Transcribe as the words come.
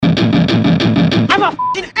a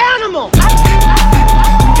f***ing animal!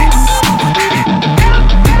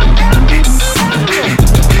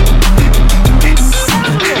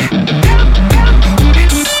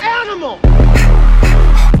 Animal!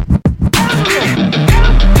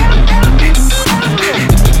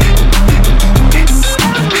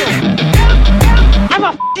 I'm a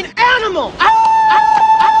f***ing animal!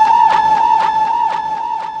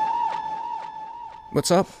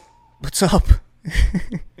 What's up? What's up?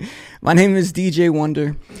 My name is DJ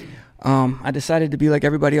Wonder. I decided to be like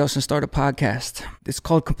everybody else and start a podcast. It's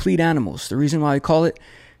called Complete Animals. The reason why I call it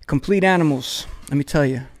Complete Animals, let me tell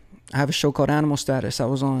you, I have a show called Animal Status. I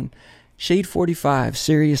was on Shade 45,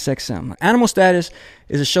 Sirius XM. Animal Status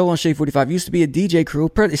is a show on Shade 45. It used to be a DJ crew.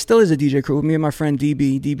 It still is a DJ crew. Me and my friend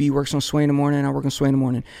DB. DB works on Sway in the morning. I work on Sway in the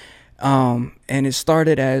morning. And it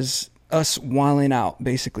started as us wilding out,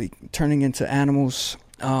 basically, turning into animals.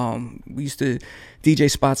 We used to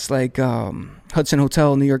DJ spots like Hudson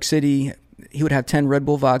Hotel in New York City. He would have 10 Red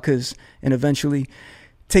Bull vodkas and eventually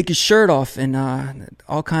take his shirt off and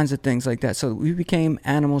all kinds of things like that. So we became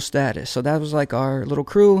Animal Status. So that was like our little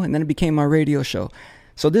crew, and then it became our radio show.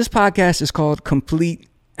 So this podcast is called Complete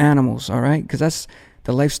Animals, all right? Because that's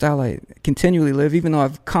the lifestyle I continually live, even though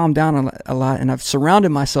I've calmed down a lot and I've surrounded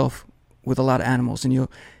myself with a lot of animals, and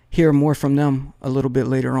you'll hear more from them a little bit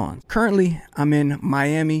later on. Currently, I'm in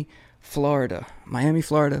Miami, Florida. Miami,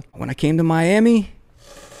 Florida. When I came to Miami,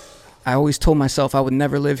 I always told myself I would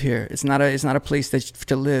never live here. It's not a place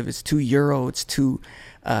to live. It's too Euro. It's too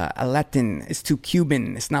Latin. It's too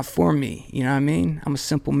Cuban. It's not for me. You know what I mean? I'm a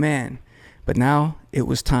simple man. But now it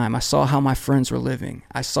was time. I saw how my friends were living.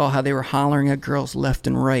 I saw how they were hollering at girls left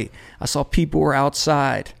and right. I saw people were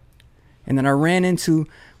outside. And then I ran into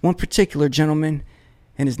one particular gentleman,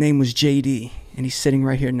 and his name was JD, and he's sitting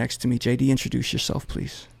right here next to me. JD, introduce yourself,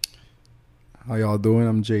 please. How y'all doing?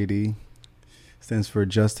 I'm JD. Stands for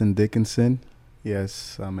Justin Dickinson.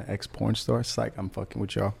 Yes, I'm an ex-porn star. Psych, I'm fucking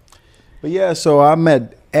with y'all. But yeah, so I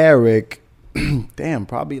met Eric,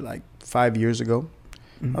 probably like 5 years ago.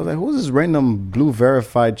 Mm-hmm. I was like, who's this random blue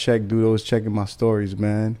verified check dude that was checking my stories,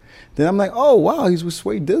 man? Then I'm like, oh, wow, he's with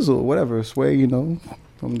Sway Dizzle, whatever. Sway,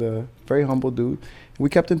 from the very humble dude. We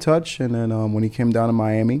kept in touch, and then when he came down to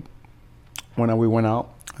Miami, when we went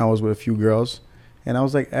out, I was with a few girls, and I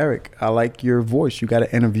was like, Eric, I like your voice. You got an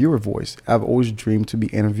interviewer voice. I've always dreamed to be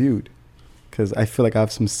interviewed because I feel like I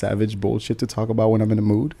have some savage bullshit to talk about when I'm in the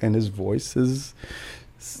mood, and his voice is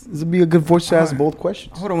be a good voice to ask both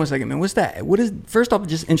questions. Hold on 1 second, man. What's that? First off,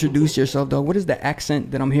 just introduce yourself, dog. What is the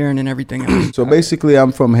accent that I'm hearing and everything else? So basically,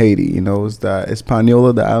 I'm from Haiti. It's the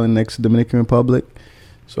Hispaniola, the island next to Dominican Republic.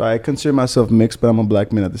 So I consider myself mixed, but I'm a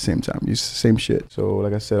black man at the same time. It's the same shit. So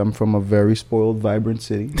like I said, I'm from a very spoiled, vibrant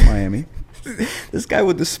city, Miami. This guy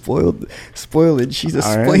with the spoilage. He's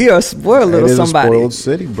a spoiled little somebody. It is a spoiled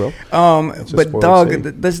city, bro. But dog,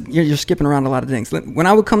 you're skipping around a lot of things. When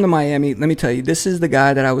I would come to Miami, let me tell you, this is the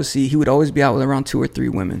guy that I would see. He would always be out with around 2 or 3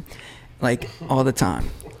 women, like all the time.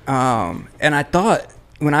 And I thought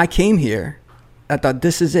when I came here, I thought,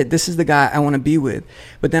 this is it. This is the guy I want to be with.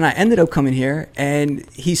 But then I ended up coming here, and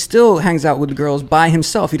he still hangs out with the girls by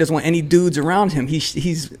himself. He doesn't want any dudes around him.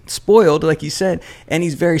 He's spoiled, like you said, and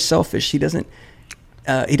he's very selfish. He doesn't give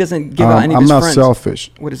out any of his friends. I'm not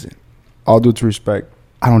selfish. What is it? All due respect,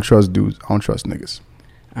 I don't trust dudes. I don't trust niggas.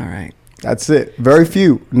 All right. That's it. Very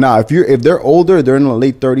few. Nah, if they're older, they're in the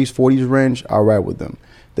late 30s, 40s range, I'll ride with them.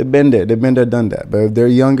 They've been there, done that. But if they're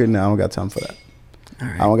younger, I don't got time for that.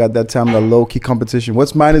 Right. I don't got that time, the low-key competition.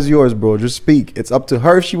 What's mine is yours, bro. Just speak. It's up to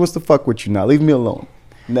her if she wants to fuck with you now. Leave me alone.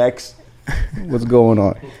 Next. What's going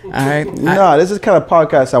on? All right. This is the kind of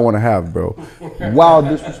podcast I want to have, bro. Wow,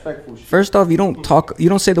 disrespectful shit. First off, you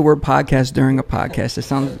don't say the word podcast during a podcast. It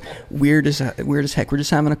sounds weird as heck. We're just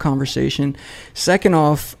having a conversation. Second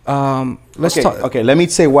off, let's talk. Okay, let me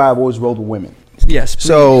say why I've always rolled with women. Yes, please.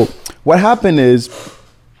 So what happened is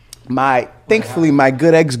thankfully my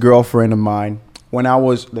good ex-girlfriend of mine, when I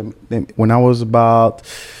was about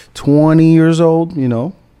 20 years old,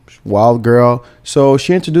 wild girl. So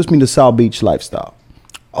she introduced me to South Beach lifestyle.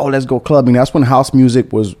 Oh, let's go clubbing. That's when house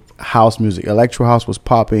music was house music. Electro house was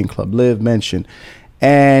popping, Club Live mentioned.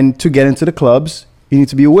 And to get into the clubs, you need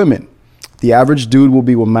to be a woman. The average dude will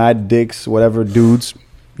be with mad dicks, whatever dudes,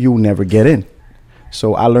 you'll never get in.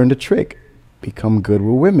 So I learned a trick. Become good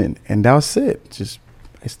with women. And that's it.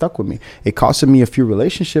 It stuck with me. It costed me a few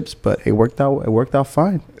relationships, but it worked out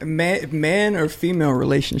fine. Man or female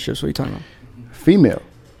relationships? What are you talking about? Female.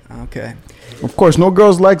 Okay. Of course, no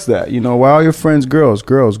girls likes that. Why are your friends girls?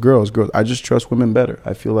 I just trust women better.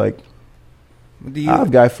 I feel like I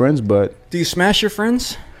have guy friends, but... Do you smash your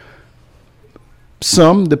friends?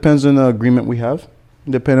 Some, depends on the agreement we have.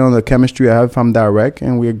 Depending on the chemistry I have, if I'm direct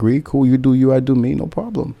and we agree, cool, you do you, I do me, no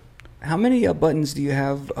problem. How many buttons do you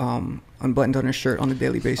have unbuttoned on a shirt on a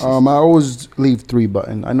daily basis? I always leave 3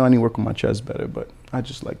 buttons. I know I need to work on my chest better, but I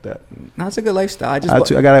just like that. No, it's a good lifestyle. I I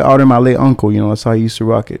got to order my late uncle. You know, that's how he used to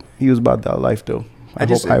rock it. He was about that life, though.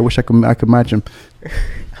 I wish I could match him.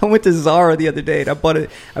 I went to Zara the other day and I bought a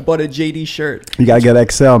JD shirt. You gotta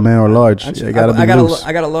get XL, man, or large. I got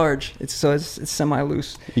a large. It's semi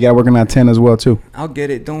loose. You gotta work on that 10 as well too. I'll get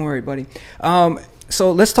it. Don't worry, buddy.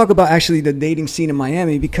 So let's talk about actually the dating scene in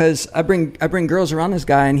Miami, because I bring girls around this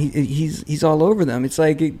guy and he's all over them. It's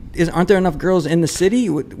like, aren't there enough girls in the city?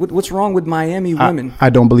 What's wrong with Miami women? I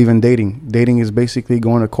don't believe in dating. Dating is basically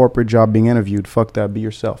going to a corporate job, being interviewed. Fuck that. Be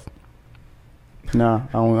yourself. Nah,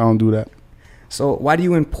 I don't do that. So why do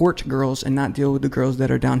you import girls and not deal with the girls that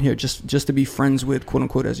are down here, just to be friends with, quote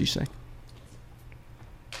unquote, as you say?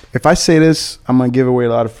 If I say this, I'm gonna give away a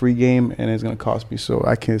lot of free game, and it's gonna cost me. So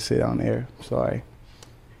I can't say it on air. Sorry.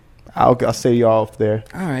 I'll say y'all off there.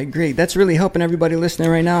 All right, great. That's really helping everybody listening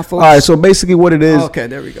right now, folks. All right, so basically what it is. Okay,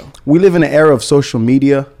 there we go. We live in an era of social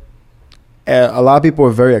media. A lot of people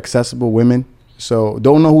are very accessible, women. So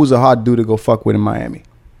don't know who's a hot dude to go fuck with in Miami.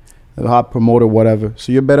 A hot promoter, whatever.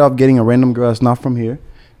 So you're better off getting a random girl that's not from here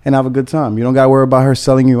and have a good time. You don't got to worry about her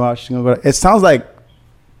selling you out. She's gonna go. It sounds like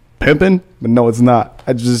pimping, but no, it's not.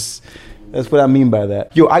 That's what I mean by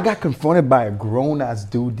that. Yo, I got confronted by a grown-ass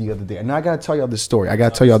dude the other day. And I got to tell y'all this story.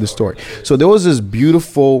 So there was this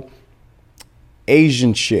beautiful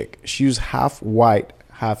Asian chick. She was half white,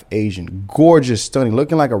 half Asian. Gorgeous, stunning.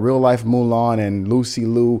 Looking like a real-life Mulan and Lucy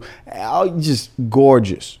Liu. Just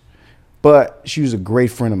gorgeous. But she was a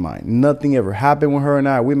great friend of mine. Nothing ever happened with her and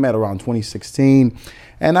I. We met around 2016.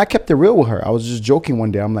 And I kept it real with her. I was just joking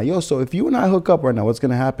one day. I'm like, yo, so if you and I hook up right now, what's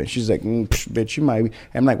going to happen? She's like, bitch, you might be.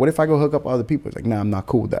 I'm like, what if I go hook up with other people? It's like, nah, I'm not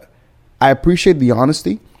cool with that. I appreciate the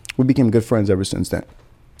honesty. We became good friends ever since then.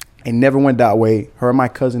 It never went that way. Her and my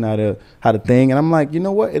cousin had a thing. And I'm like, you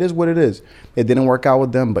know what? It is what it is. It didn't work out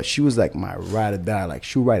with them. But she was like my ride or die. Like,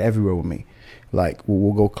 she would ride everywhere with me. Like,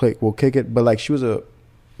 we'll go click, we'll kick it. But like, she was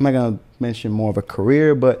I'm not going to mention more of a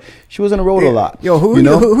career, but she was on the road a lot. Yo, who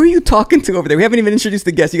are you talking to over there? We haven't even introduced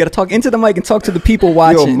the guests. You got to talk into the mic and talk to the people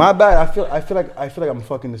watching. Yo, my bad. I feel like I'm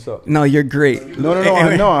fucking this up. No, you're great. No,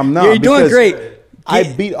 I'm not. You're doing great.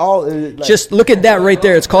 I beat all. Just look at that right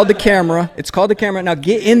there. It's called the camera. Now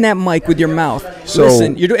get in that mic with your mouth. So,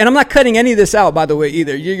 listen, and I'm not cutting any of this out, by the way,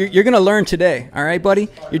 either. You're gonna learn today. All right, buddy.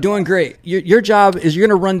 You're doing great. Your job is you're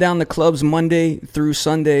gonna run down the clubs Monday through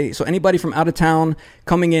Sunday. So anybody from out of town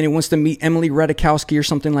coming in and wants to meet Emily Ratajkowski or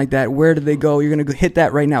something like that, where do they go? You're gonna hit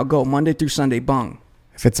that right now. Go Monday through Sunday. Bung.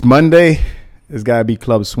 If it's Monday, it's gotta be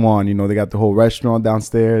Club Swan. You know, they got the whole restaurant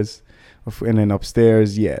downstairs, and then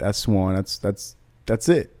upstairs. Yeah, that's Swan. That's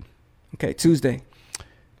it. Okay, Tuesday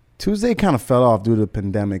kind of fell off due to the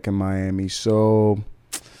pandemic in Miami. So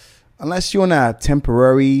unless you're on that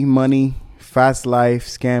temporary money, fast life,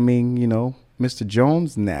 scamming, you know, Mr.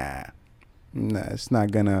 Jones, nah, it's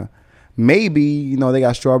not gonna. Maybe, you know, they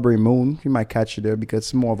got Strawberry Moon. You might catch you there because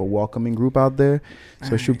it's more of a welcoming group out there.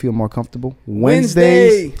 So it should feel more comfortable.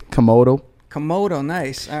 Wednesdays, Komodo,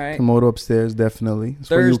 nice. All right. Komodo upstairs, definitely.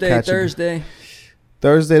 That's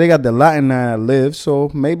Thursday, they got the Latin night at Live, so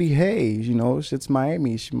maybe, hey, you know, it's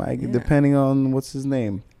Miami. She might, depending on what's his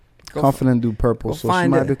name, Confident Dude Purple, so she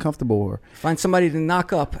might be comfortable with her. Find somebody to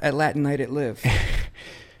knock up at Latin night at Live.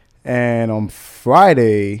 And on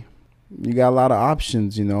Friday, you got a lot of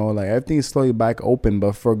options, you know, like everything is slowly back open.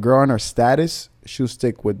 But for a girl on her status, she'll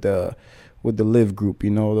stick with the Live group, you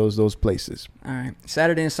know, those places. All right.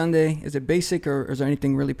 Saturday and Sunday, is it basic or is there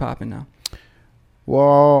anything really popping now?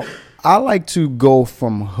 Well, I like to go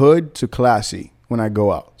from hood to classy when I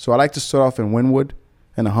go out. So I like to start off in Wynwood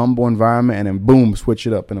in a humble environment and then boom, switch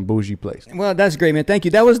it up in a bougie place. Well, that's great, man. Thank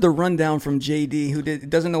you. That was the rundown from JD, who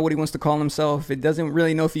doesn't know what he wants to call himself. It doesn't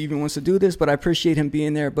really know if he even wants to do this, but I appreciate him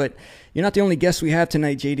being there. But you're not the only guest we have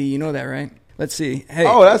tonight, JD. You know that, right? Let's see. Hey.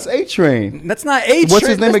 Oh, that's A-Train. That's not A-Train. What's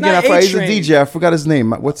his name again? He's a DJ. I forgot his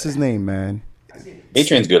name. What's his name, man?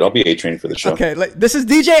 A-Train's good. I'll be A-Train for the show. Okay, this is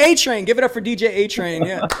DJ A-Train. Give it up for DJ A-Train.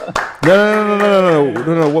 Yeah.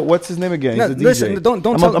 No. What's his name again? He's a DJ.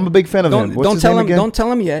 Listen, I'm a big fan of him. Don't tell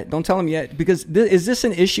him yet. Because is this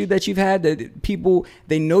an issue that you've had, that people,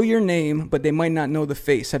 they know your name, but they might not know the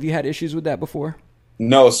face? Have you had issues with that before?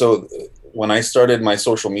 No. So when I started my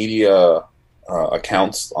social media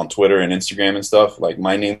accounts on Twitter and Instagram and stuff, like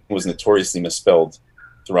my name was notoriously misspelled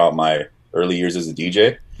throughout my early years as a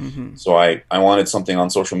DJ. Mm-hmm. So I wanted something on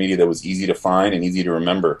social media that was easy to find and easy to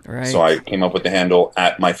remember. Right. So I came up with the handle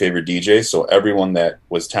 @myfavoriteDJ. So everyone that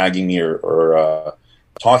was tagging me or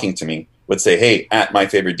talking to me would say, "Hey, at my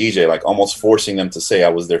favorite DJ," like almost forcing them to say I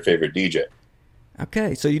was their favorite DJ.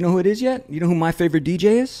 Okay, so you know who it is yet? You know who my favorite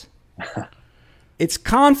DJ is? It's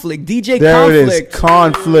Conflict, DJ There Conflict. it is.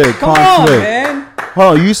 Conflict. Come Conflict. on, man.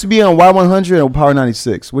 Oh, you used to be on Y100 or Power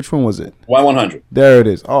 96. Which one was it? Y100. There it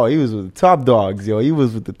is. Oh, he was with the top dogs, yo. He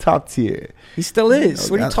was with the top tier. He still is.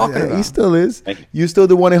 What are you talking about? He still is. Thank you. You still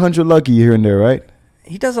the 1-800 Lucky here and there, right?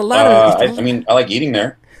 He does a lot of. I mean, I like eating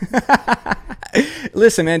there.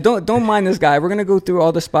 Listen, man, don't mind this guy. We're gonna go through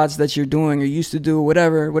all the spots that you're doing or used to do,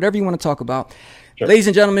 whatever you want to talk about. Sure. Ladies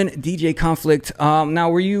and gentlemen, DJ Conflict. Now,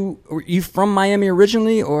 were you from Miami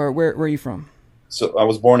originally, or where are you from? So I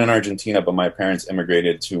was born in Argentina, but my parents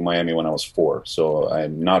immigrated to Miami when I was 4. So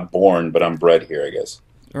I'm not born, but I'm bred here, I guess.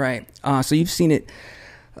 Right. So you've seen it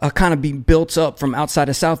kind of be built up from outside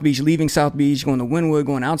of South Beach, leaving South Beach, going to Wynwood,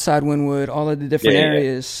 going outside Wynwood, all of the different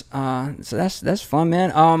areas. So that's fun,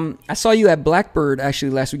 man. I saw you at Blackbird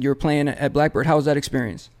actually last week. You were playing at Blackbird. How was that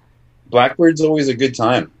experience? Blackbird's always a good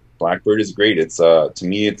time. Blackbird is great. It's to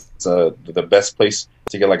me, it's the best place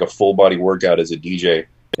to get like a full body workout as a DJ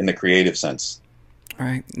in the creative sense. All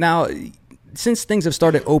right. Now, since things have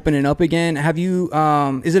started opening up again, have you?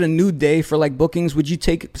 Is it a new day for like bookings? Would you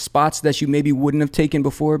take spots that you maybe wouldn't have taken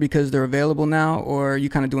before because they're available now, or are you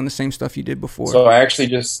kind of doing the same stuff you did before? So I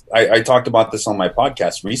actually I talked about this on my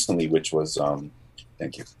podcast recently, which was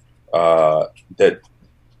thank you. That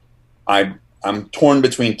I'm torn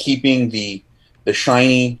between keeping the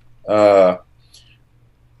shiny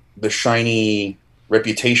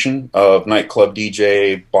reputation of nightclub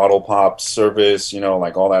DJ, bottle pop, service,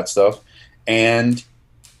 like all that stuff, and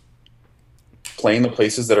playing the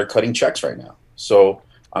places that are cutting checks right now. So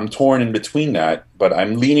I'm torn in between that, but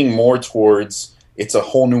I'm leaning more towards it's a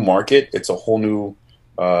whole new market. It's a whole new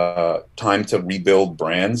time to rebuild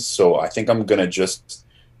brands. So I think I'm going to just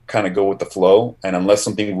kind of go with the flow. And unless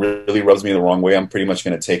something really rubs me the wrong way, I'm pretty much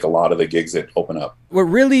going to take a lot of the gigs that open up. What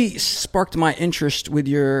really sparked my interest with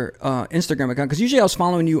your Instagram account, because usually I was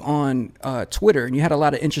following you on Twitter, and you had a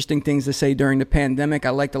lot of interesting things to say during the pandemic. I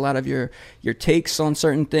liked a lot of your takes on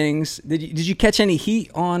certain things. Did you catch any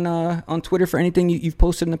heat on Twitter for anything you've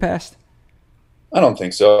posted in the past? I don't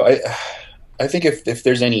think so. I think if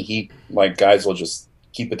there's any heat, like, guys will just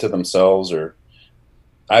keep it to themselves. Or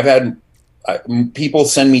I've had people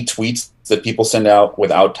send me tweets that people send out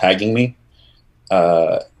without tagging me.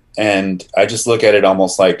 And I just look at it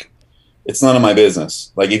almost like it's none of my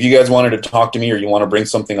business. Like, if you guys wanted to talk to me or you want to bring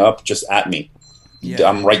something up, just at me. Yeah.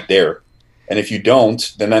 I'm right there. And if you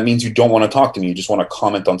don't, then that means you don't want to talk to me. You just want to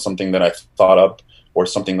comment on something that I thought up or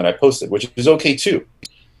something that I posted, which is okay too.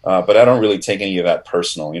 But I don't really take any of that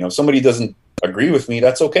personal. If somebody doesn't agree with me,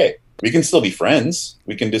 that's okay. We can still be friends.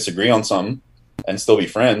 We can disagree on something and still be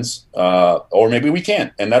friends. Or maybe we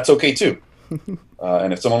can't, and that's okay too.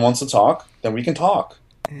 And if someone wants to talk, then we can talk.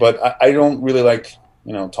 But I don't really like,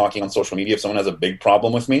 talking on social media. If someone has a big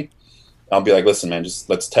problem with me, I'll be like, listen, man, just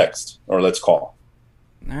let's text or let's call.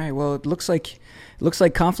 All right. Well, it looks like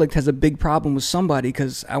Conflict has a big problem with somebody,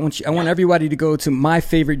 because I want everybody to go to My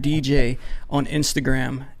Favorite DJ on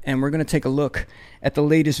Instagram, and we're going to take a look at the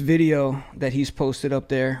latest video that he's posted up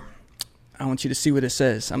there. I want you to see what it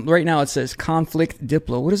says. Right now it says Conflict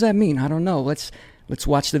Diplo. What does that mean? I don't know. Let's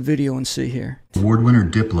watch the video and see here. Award winner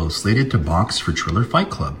Diplo slated to box for Triller Fight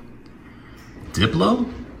Club.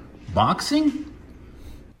 Diplo? Boxing?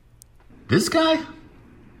 This guy?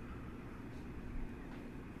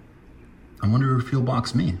 I wonder if he'll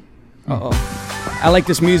box me. Uh-oh. I like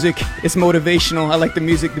this music. It's motivational. I like the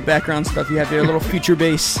music, the background stuff you have there. A little future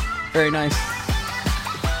bass. Very nice.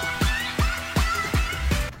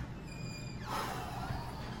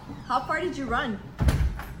 How far did you run?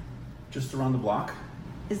 Just around the block?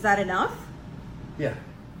 Is that enough? Yeah.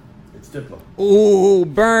 It's Diplo. Ooh,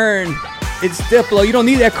 burn. It's Diplo. You don't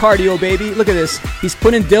need that cardio, baby. Look at this. He's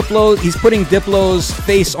putting Diplo's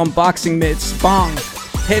face on boxing mitts. Bong.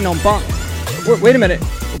 Hitting on bong. Wait a minute.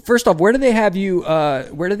 First off, where do they have you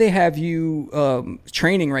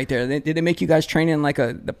training right there? Did they make you guys train in like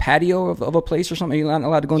the patio of a place or something? Are you not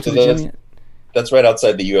allowed to go into the gym yet? That's right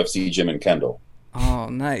outside the UFC gym in Kendall. Oh,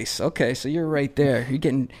 nice. Okay, so you're right there.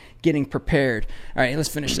 You're getting prepared. All right, let's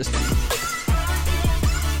finish this thing.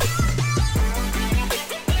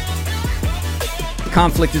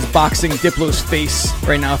 Conflict is boxing Diplo's face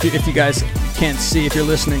right now. If you guys can't see, if you're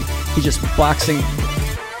listening, he's just boxing.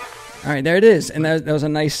 All right, there it is, and that was a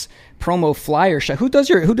nice promo flyer shot. Who does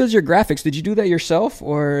your graphics? Did you do that yourself,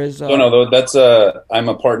 or is? No, that's I'm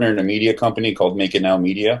a partner in a media company called Make It Now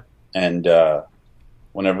Media, and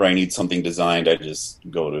whenever I need something designed, I just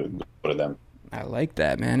go to them. I like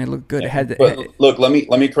that, man. It looked good. It had But look, let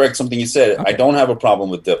me correct something you said. Okay. I don't have a problem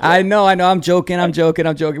with Diplo. I know. I'm joking. I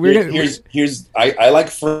like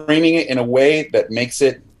framing it in a way that makes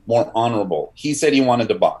it more honorable. He said he wanted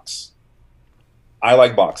to box. I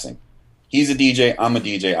like boxing. He's a DJ. I'm a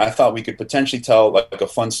DJ. I thought we could potentially tell like a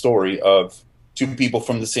fun story of two people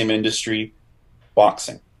from the same industry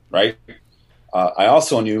boxing, right? I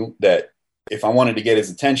also knew that if I wanted to get his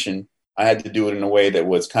attention, I had to do it in a way that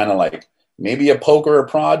was kind of like maybe a poke or a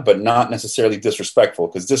prod, but not necessarily disrespectful,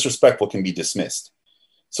 because disrespectful can be dismissed.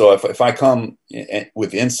 So if I come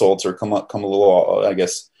with insults or come a little, I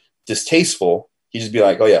guess, distasteful, he just be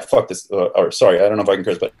like, oh yeah, fuck this, or sorry, I don't know if I can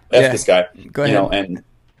curse, but F this guy, Go ahead. and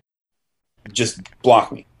just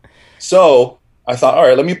block me. So I thought, all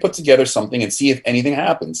right, let me put together something and see if anything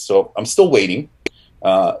happens. So I'm still waiting.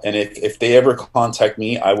 And if they ever contact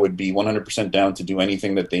me, I would be 100% down to do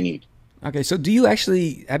anything that they need. Okay, so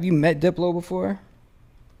have you met Diplo before?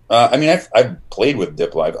 I mean, I've played with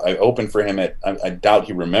Diplo. I opened for him I doubt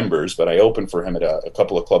he remembers, but I opened for him at a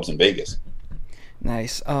couple of clubs in Vegas.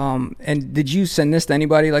 Nice. And did you send this to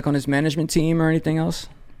anybody like on his management team or anything else?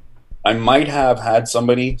 I might have had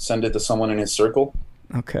somebody send it to someone in his circle.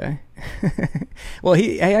 Okay. Well,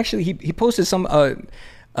 he posted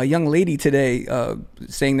a young lady today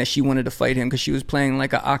saying that she wanted to fight him because she was playing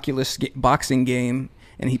like an Oculus boxing game,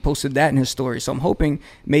 and he posted that in his story. So I'm hoping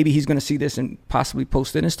maybe he's going to see this and possibly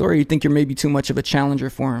post it in his story. You think you're maybe too much of a challenger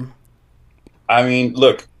for him? I mean,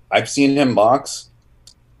 look, I've seen him box.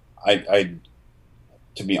 I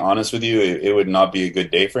to be honest with you, it would not be a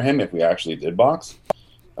good day for him if we actually did box.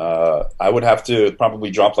 I would have to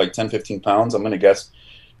probably drop like 10, 15 pounds. I'm going to guess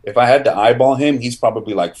if I had to eyeball him, he's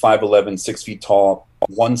probably like 5'11", 6 feet tall,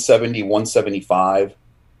 170, 175.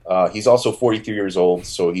 He's also 43 years old,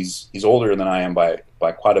 so he's older than I am by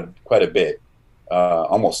quite a bit,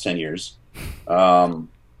 almost 10 years.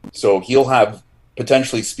 So he'll have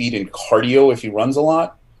potentially speed and cardio if he runs a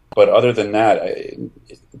lot, but other than that,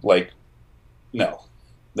 no.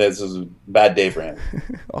 This is a bad day for him.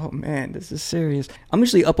 Oh man, this is serious. I'm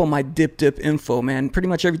usually up on my dip info, man. Pretty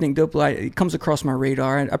much everything Diplo, it comes across my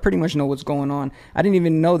radar. I pretty much know what's going on. I didn't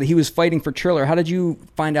even know that he was fighting for Triller. How did you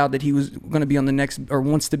find out that he was going to be on the next, or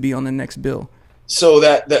wants to be on the next bill? So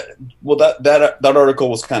that article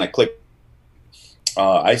was kind of click.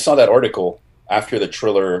 I saw that article after the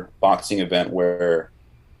Triller boxing event where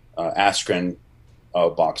Askren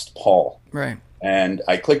boxed Paul. Right. And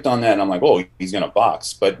I clicked on that and I'm like, oh, he's going to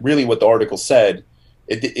box. But really what the article said,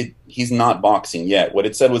 he's not boxing yet. What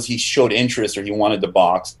it said was he showed interest or he wanted to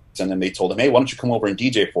box. And then they told him, hey, why don't you come over and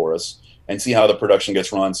DJ for us and see how the production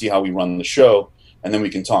gets run, see how we run the show, and then we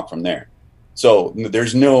can talk from there. So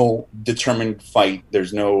there's no determined fight.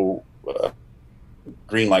 There's no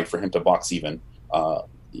green light for him to box even.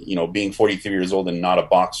 Being 43 years old and not a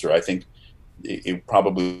boxer, I think it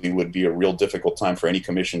probably would be a real difficult time for any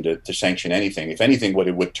commission to sanction anything. If anything, what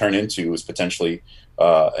it would turn into is potentially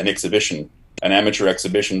an amateur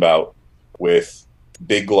exhibition bout with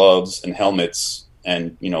big gloves and helmets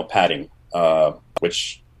and, padding,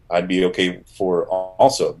 which I'd be okay for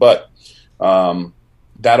also. But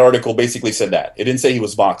that article basically said that. It didn't say he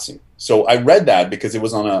was boxing. So I read that because it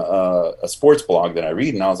was on a sports blog that I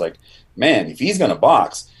read, and I was like, man, if he's going to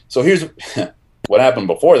box. So here's what happened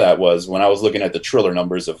before that was when I was looking at the Triller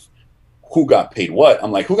numbers of who got paid what,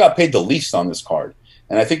 I'm like, who got paid the least on this card?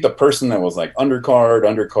 And I think the person that was like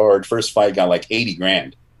undercard, first fight got like 80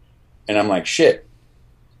 grand. And I'm like, shit,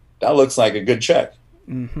 that looks like a good check.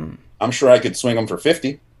 Mm-hmm. I'm sure I could swing him for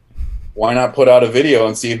 50. Why not put out a video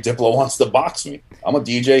and see if Diplo wants to box me? I'm a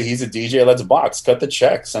DJ. He's a DJ. Let's box. Cut the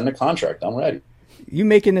check. Send the contract. I'm ready. You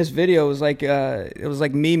making this video was like it was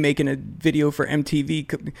like me making a video for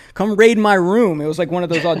MTV. Come raid my room. It was like one of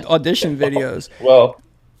those audition videos. Well,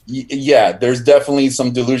 yeah, there's definitely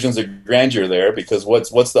some delusions of grandeur there because what's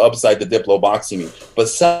the upside to Diplo boxing me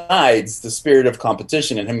besides the spirit of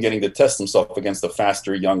competition and him getting to test himself against a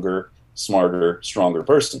faster, younger, smarter, stronger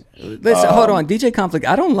person. Listen, hold on, DJ Conflict.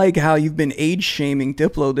 I don't like how you've been age shaming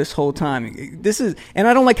Diplo this whole time. And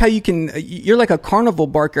I don't like how you're like a carnival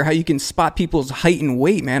barker. How you can spot people's height and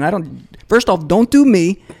weight, man. First off, don't do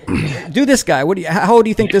me. Do this guy. How old do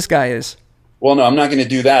you think this guy is? Well, no, I'm not going to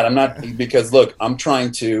do that. I'm not because look, I'm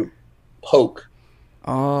trying to poke.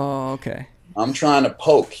 Oh, okay. I'm trying to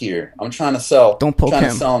poke here. I'm trying to sell. Don't poke him. I'm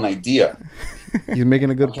trying to sell an idea. He's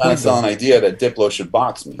making a good point. I'm trying to sell an idea that Diplo should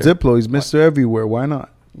box me. Diplo, he's Mr. Everywhere. Why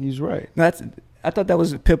not? He's right. I thought that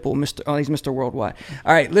was Pitbull. He's Mr. Worldwide.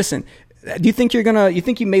 All right, listen. Do you think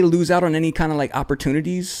you may lose out on any kind of like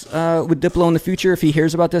opportunities with Diplo in the future if he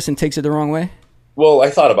hears about this and takes it the wrong way? Well, I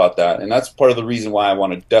thought about that, and that's part of the reason why I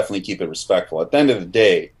want to definitely keep it respectful. At the end of the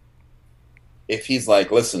day, if he's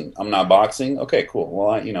like, "Listen, I'm not boxing," okay, cool.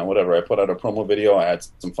 Well, whatever. I put out a promo video. I had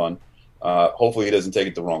some fun. Hopefully, he doesn't take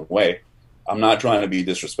it the wrong way. I'm not trying to be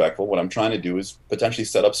disrespectful. What I'm trying to do is potentially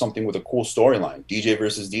set up something with a cool storyline: DJ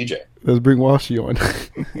versus DJ. Let's bring Walshy on.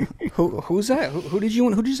 Who's that? Who did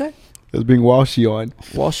you say? Let's bring Walshy on.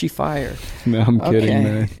 Walshy Fire. No, I'm kidding,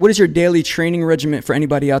 man. What is your daily training regimen for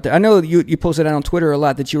anybody out there? I know you posted out on Twitter a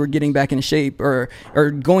lot that you were getting back in shape or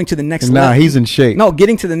going to the next level. Nah, he's in shape. No,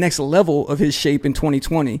 getting to the next level of his shape in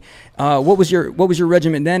 2020. What was your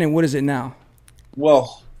regimen then, and what is it now?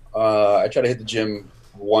 Well, I try to hit the gym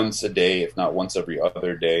once a day, if not once every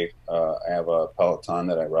other day. I have a Peloton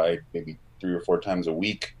that I ride maybe 3 or 4 times a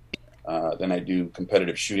week. Then I do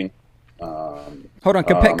competitive shooting. Hold on,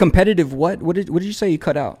 competitive what? What did you say you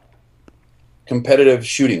cut out? Competitive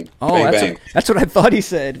shooting. Oh, bang, bang. That's what I thought he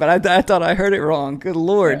said, but I thought I heard it wrong. Good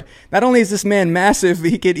Lord! Yeah. Not only is this man massive,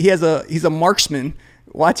 he's a marksman.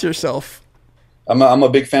 Watch yourself. I'm a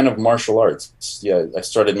big fan of martial arts. Yeah, I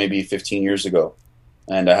started maybe 15 years ago,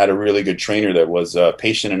 and I had a really good trainer that was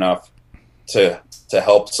patient enough to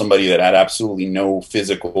help somebody that had absolutely no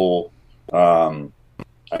physical,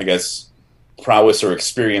 prowess or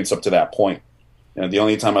experience up to that point. The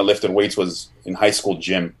only time I lifted weights was in high school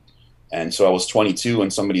gym. And so I was 22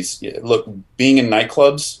 and being in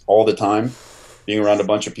nightclubs all the time, being around a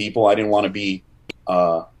bunch of people, I didn't want to be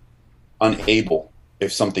unable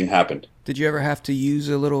if something happened. Did you ever have to use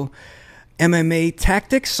a little MMA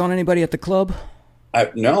tactics on anybody at the club?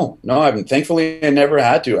 No. Thankfully, I never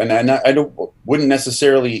had to, and I wouldn't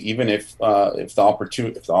necessarily, even if the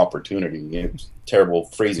opportunity, terrible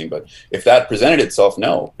phrasing, but if that presented itself,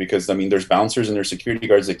 no, because there's bouncers and there's security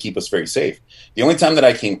guards that keep us very safe. The only time that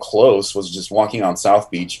I came close was just walking on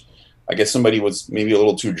South Beach. I guess somebody was maybe a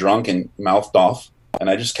little too drunk and mouthed off, and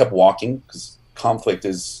I just kept walking because conflict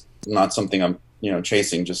is not something I'm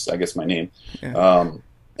chasing. Just I guess my name, yeah.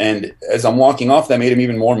 And as I'm walking off, that made him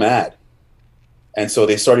even more mad. And so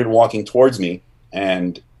they started walking towards me,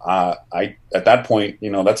 and I at that point,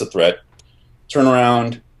 that's a threat. Turn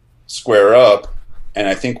around, square up, and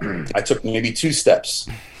I think I took maybe 2 steps.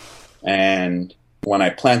 And when I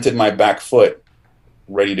planted my back foot,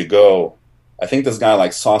 ready to go, I think this guy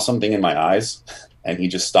saw something in my eyes, and he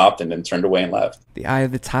just stopped and then turned away and left. The eye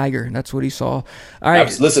of the tiger. That's what he saw. All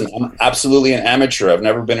right. Listen, I'm absolutely an amateur. I've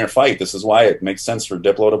never been in a fight. This is why it makes sense for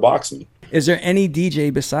Diplo to box me. Is there any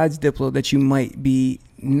DJ besides Diplo that you might be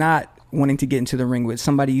not wanting to get into the ring with?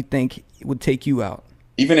 Somebody you think would take you out?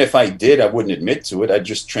 Even if I did, I wouldn't admit to it. I'd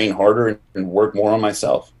just train harder and work more on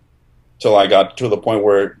myself till I got to the point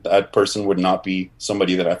where that person would not be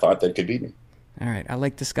somebody that I thought that could beat me. All right. I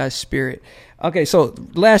like this guy's spirit. Okay, so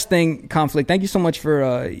last thing, Conflict. Thank you so much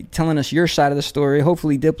for telling us your side of the story.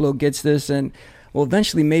 Hopefully Diplo gets this and we'll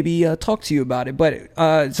eventually maybe talk to you about it. But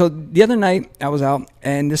so the other night I was out,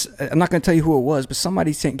 and I'm not going to tell you who it was, but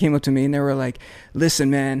somebody came up to me and they were like, "Listen,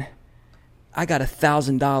 man, I got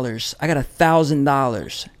 $1,000. I got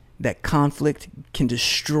 $1,000 that Conflict can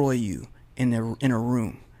destroy you in a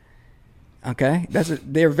room." Okay,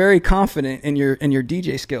 they're very confident in your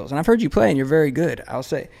DJ skills, and I've heard you play, and you're very good, I'll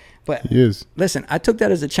say. But listen, I took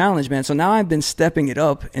that as a challenge, man. So now I've been stepping it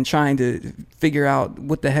up and trying to figure out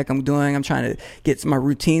what the heck I'm doing. I'm trying to get my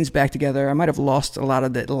routines back together. I might have lost a lot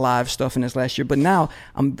of the live stuff in this last year, but now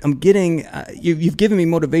I'm getting. You've given me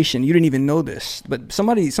motivation. You didn't even know this, but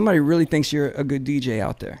somebody really thinks you're a good DJ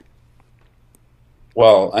out there.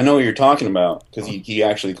 Well, I know what you're talking about because he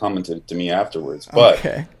actually commented to me afterwards. But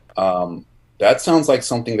okay. That sounds like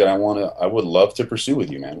something that I would love to pursue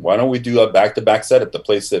with you, man. Why don't we do a back-to-back set at the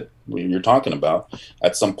place that you're talking about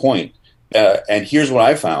at some point? And here's what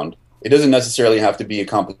I found. It doesn't necessarily have to be a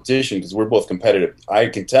competition because we're both competitive. I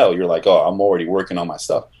can tell you're like, oh, I'm already working on my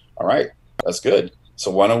stuff. All right, that's good.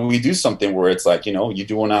 So why don't we do something where it's like, you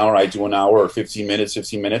do an hour, I do an hour, or 15 minutes, or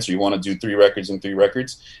you want to do 3 records and 3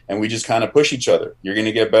 records, and we just kind of push each other. You're going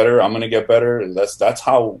to get better. I'm going to get better. That's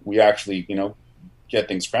how we actually, get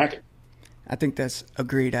things cracking. I think that's a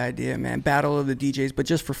great idea, man. Battle of the DJs, but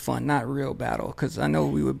just for fun, not real battle. Because I know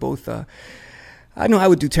we would both. I know I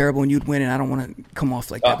would do terrible and you'd win, and I don't want to come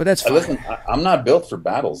off like that. But that's fine. Listen, I'm not built for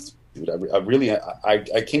battles, dude.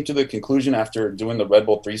 I came to the conclusion after doing the Red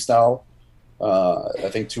Bull Freestyle. I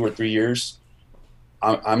think 2 or 3 years.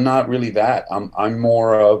 I'm not really that. I'm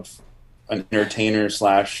more of an entertainer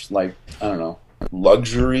 /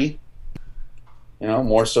 luxury You know,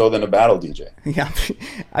 more so than a battle DJ. Yeah,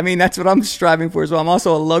 I mean that's what I'm striving for as well. I'm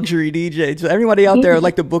also a luxury DJ. So everybody out there would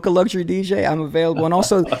like to book a luxury DJ, I'm available, and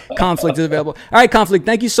also Conflict is available. All right, Conflict,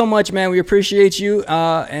 thank you so much, man. We appreciate you.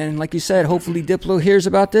 And like you said, hopefully Diplo hears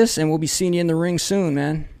about this, and we'll be seeing you in the ring soon,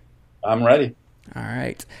 man. I'm ready. All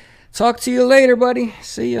right, talk to you later, buddy.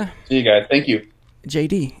 See ya. See you guys. Thank you.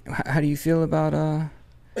 JD, how do you feel about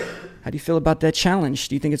that challenge?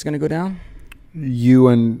 Do you think it's gonna go down? You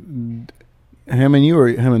and him and you, or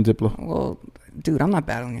him and Diplo? Well, dude, I'm not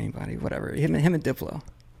battling anybody. Whatever. Him and Diplo.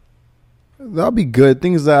 That'll be good.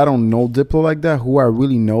 Thing is that I don't know Diplo like that. Who I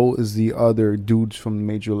really know is the other dudes from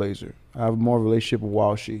Major Lazer. I have more of a relationship with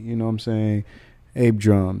Walshy. You know what I'm saying? Abe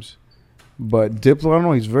Drums. But Diplo, I don't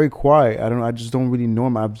know. He's very quiet. I just don't really know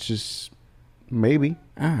him. I've just maybe.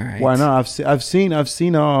 All right. Why not? I've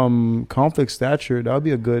seen Conflict Stature. That'll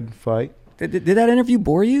be a good fight. Did that interview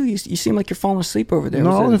bore you? You seem like you're falling asleep over there. No,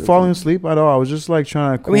 I wasn't falling asleep at all. I was just like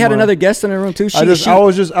trying to. We had another guest in the room too. I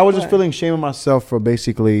was just feeling shame of myself for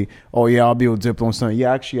basically. Oh yeah, I'll be with Diplo and something.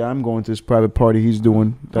 Yeah, actually, I'm going to this private party he's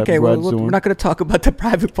doing. That okay, well, Brad's doing. we're not going to talk about the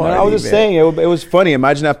private party. No, I was just saying it was funny.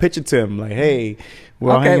 Imagine I pitched it to him like, hey.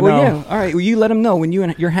 Okay, well, yeah. All right. Well, you let him know when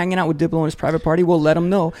you're hanging out with Diplo in his private party. We'll let him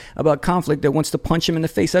know about Conflict that wants to punch him in the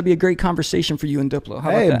face. That'd be a great conversation for you and Diplo. How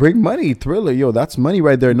about that? Bring money, Thriller. Yo, that's money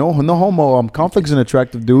right there. No homo. Conflict's an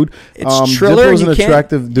attractive dude. It's Triller. Diplo's an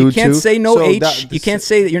attractive dude too. You can't say no H. You can't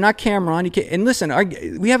say that you're not Cameron. You can't. And listen,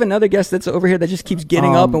 we have another guest that's over here that just keeps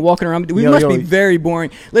getting up and walking around. We must be very boring.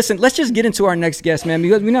 Listen, let's just get into our next guest, man.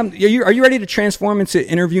 Because are you ready to transform into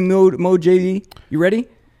interview mode, JD? You ready?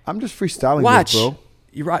 I'm just freestyling. Watch, this, bro.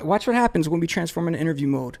 Watch what happens when we transform into interview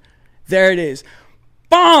mode. There it is.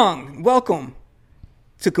 Bong! Welcome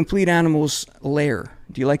to Complete Animals' lair.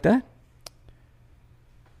 Do you like that?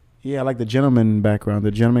 Yeah, I like the gentleman background,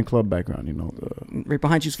 the gentleman club background. You know, right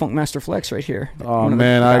behind you is Funkmaster Flex right here. Oh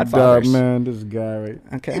man, man, this guy right.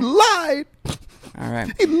 Okay. He lied. All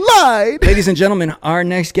right. He lied. Ladies and gentlemen, our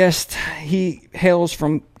next guest, he hails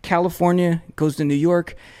from California, goes to New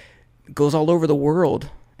York, goes all over the world,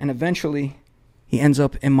 and eventually he ends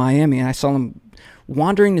up in Miami. And I saw him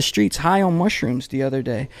wandering the streets high on mushrooms the other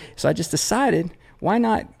day. So I just decided, why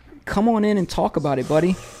not come on in and talk about it,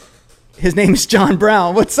 buddy? His name is John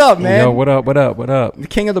Brown. What's up, man? Yo, what up? The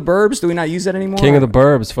King of the Burbs. Do we not use that anymore? King of the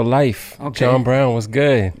Burbs for life. Okay. John Brown was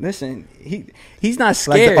good. Listen, he's not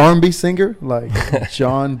scared. Like the R&B singer, like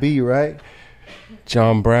John B, right?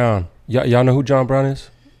 John Brown. Y'all know who John Brown is?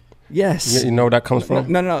 Yes. You know where that comes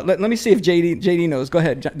from? No. Let me see if JD knows. Go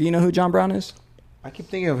ahead. Do you know who John Brown is? I keep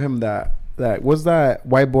thinking of him that was that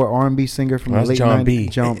white boy R&B singer from the late John 90s.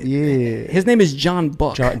 B. Yeah. His name is John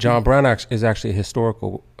Buck. John Brown is actually a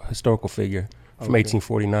historical figure from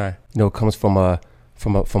 1849. You know, it comes from a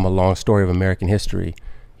long story of American history.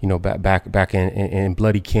 You know, back in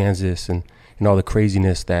bloody Kansas and all the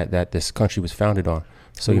craziness that this country was founded on.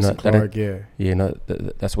 So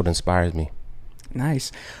that's what inspires me.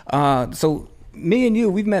 Nice. So me and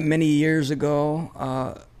you, we've met many years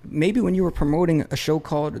ago. Maybe when you were promoting a show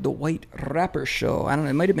called The White Rapper Show. I don't know.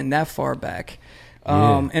 It might have been that far back.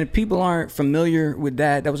 And if people aren't familiar with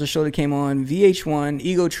that was a show that came on VH1,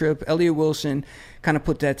 Ego Trip, Elliot Wilson kind of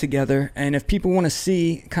put that together. And if people want to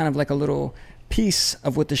see kind of like a little piece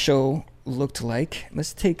of what the show looked like,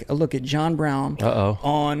 let's take a look at John Brown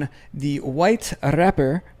on The White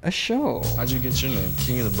Rapper Show. How'd you get your name?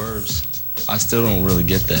 King of the Burbs. I still don't really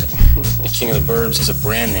get that. The King of the Burbs is a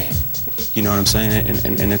brand name. You know what I'm saying?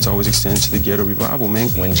 And it's always extended to the ghetto revival, man.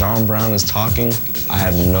 When John Brown is talking, I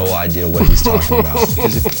have no idea what he's talking about.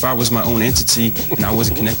 Because if I was my own entity and I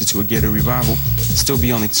wasn't connected to a ghetto revival, I'd still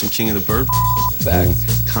be on like some King of the Burbs.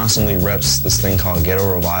 He constantly reps this thing called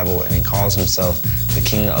ghetto revival, and he calls himself the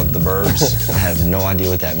King of the Burbs. I have no idea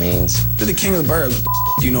what that means. To the King of the Burbs,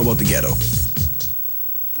 do you know about the ghetto?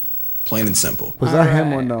 Plain and simple. Was that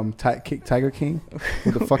him on Tiger King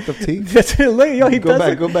with the fucked up teeth? That's it. Look, yo, Go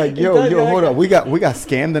back. Yo, hold up. We got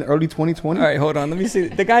scammed in early 2020. All right, hold on. Let me see.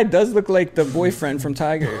 The guy does look like the boyfriend from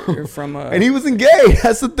Tiger. And he wasn't gay.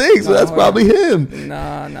 That's the thing. So that's probably him.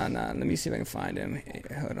 Nah. Let me see if I can find him.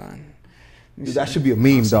 Hold on. Dude, that should be a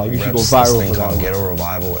meme, dog. You should go This viral thing for that called one. ghetto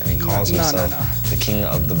revival, and he calls himself the King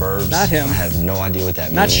of the Burbs. Not him. I have no idea what that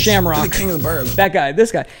means. Not Shamrock. The King of the Burbs. That guy.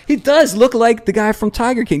 This guy. He does look like the guy from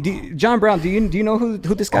Tiger King. John Brown. Do you know who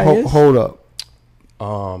this guy is? Hold up.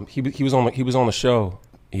 He was on the show.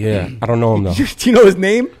 Yeah, I don't know him though. Do you know his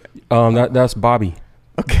name? That's Bobby.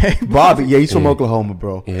 Okay, Bobby. Yeah, he's from Oklahoma,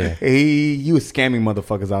 bro. Yeah. You was scamming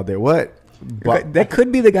motherfuckers out there. What? That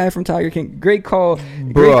could be the guy from Tiger King. Great call.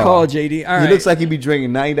 Great call, JD. All right. He looks like he'd be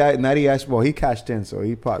drinking 90 ice. Well, he cashed in, so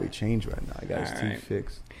he probably changed right now. I got his teeth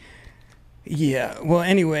fixed. Yeah. Well,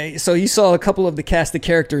 anyway, so you saw a couple of the cast of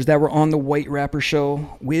characters that were on the White Rapper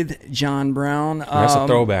show with John Brown. That's a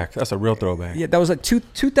throwback. That's a real throwback. Yeah, that was like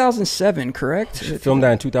 2007, correct? Filmed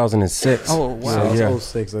that in 2006. Oh, wow. So, Yeah.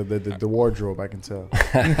 06, the wardrobe, I can tell.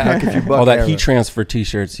 All that heat transfer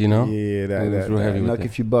T-shirts, you know. Yeah, It was real heavy with Nuck it.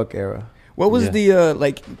 If You Buck era. What was Yeah. the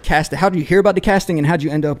like cast? How did you hear about the casting, and how did you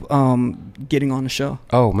end up getting on the show?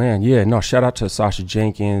 Oh man, yeah. No, shout out to Sasha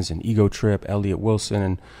Jenkins and Ego Trip, Elliot Wilson,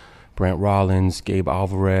 and Brent Rollins, Gabe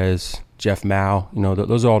Alvarez, Jeff Mao. You know,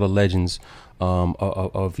 those are all the legends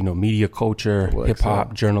of you know, media culture, hip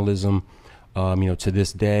hop, journalism. You know, to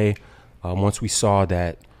this day, once we saw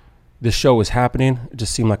that this show was happening, it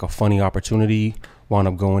just seemed like a funny opportunity. Wound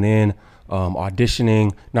up going in,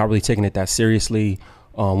 auditioning, not really taking it that seriously.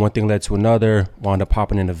 One thing led to another. Wound up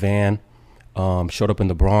hopping in a van. Showed up in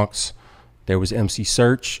the Bronx. There was MC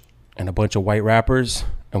Search and a bunch of white rappers,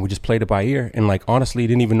 and we just played it by ear. And like, honestly,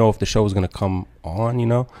 didn't even know if the show was gonna come on, you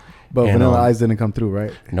know. But And, Vanilla Ice didn't come through,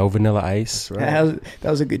 right? No Vanilla Ice. Right. That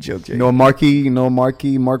was a good joke, Jay. No Marky, Mark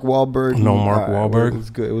Wahlberg. No Mark Wahlberg. It was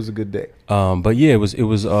good. It was a good day. But yeah, it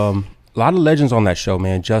was a lot of legends on that show,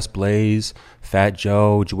 man. Just Blaze, Fat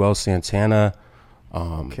Joe, Joel Santana.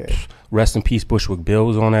 Okay. Rest in peace, Bushwick Bill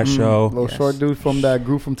was on that show. Little short dude from that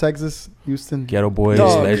group from Texas, Houston. Ghetto Boys,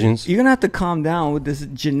 Dog, legends. You're gonna have to calm down with this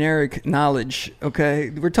generic knowledge, okay?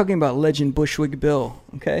 We're talking about legend Bushwick Bill,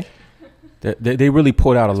 okay? They really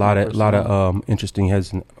pulled out a lot of interesting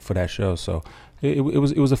heads for that show. So it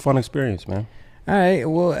was a fun experience, man. All right.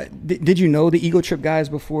 Well, did you know the Ego Trip guys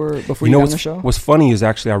before you got on the show? What's funny is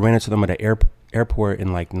actually I ran into them at an airport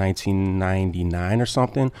in like 1999 or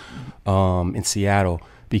something in Seattle,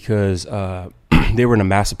 because they were in a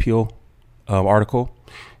Mass Appeal article,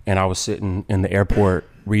 and I was sitting in the airport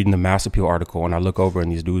reading the Mass Appeal article, and I look over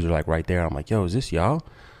and these dudes are like right there. I'm like, yo, is this y'all?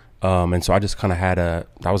 And so I just kind of had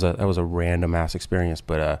that was a random ass experience,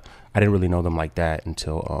 but I didn't really know them like that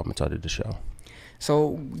until I did the show.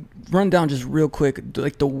 So run down just real quick,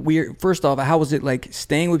 like the weird, first off, how was it like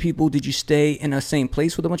staying with people? Did you stay in the same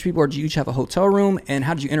place with a bunch of people, or did you each have a hotel room? And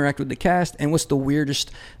how did you interact with the cast? And what's the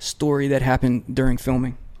weirdest story that happened during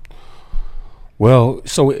filming? Well,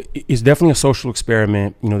 so it's definitely a social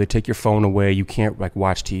experiment. You know, they take your phone away. You can't like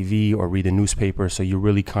watch TV or read the newspaper. So you're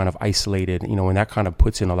really kind of isolated, you know, and that kind of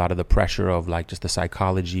puts in a lot of the pressure of like just the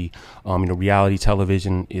psychology. You know, reality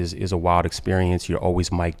television is a wild experience. You're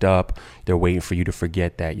always mic'd up. They're waiting for you to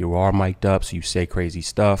forget that you are mic'd up. So you say crazy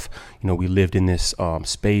stuff. You know, we lived in this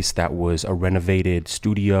space that was a renovated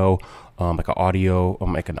studio, like an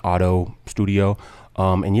auto studio.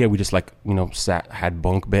 And yeah, we just like, you know, had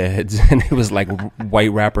bunk beds, and it was like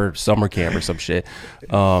White Rapper summer camp or some shit.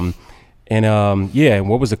 Yeah, and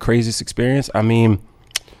what was the craziest experience? I mean,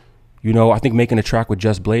 you know, I think making a track with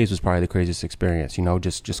Just Blaze was probably the craziest experience, you know,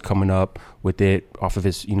 just coming up with it off of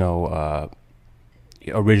his, you know,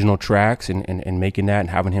 original tracks and making that and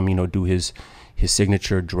having him, you know, do his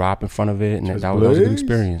signature drop in front of it. And that was a good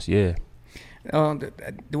experience. Yeah.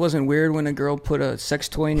 It wasn't weird when a girl put a sex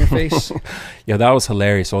toy in your face? Yeah, that was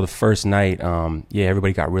hilarious. So the first night, yeah,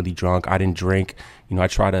 everybody got really drunk. I didn't drink. You know, I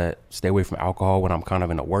try to stay away from alcohol when I'm kind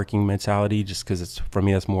of in a working mentality, just because it's, for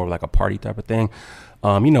me, that's more of like a party type of thing.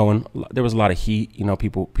 You know, and there was a lot of heat, you know,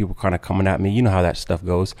 people kind of coming at me. You know how that stuff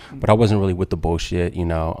goes. But I wasn't really with the bullshit, you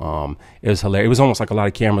know. It was hilarious. It was almost like a lot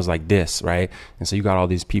of cameras like this, right? And so you got all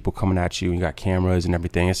these people coming at you. You got cameras and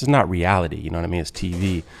everything. It's just not reality, you know what I mean? It's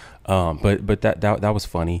TV. But that was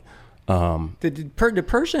funny. Did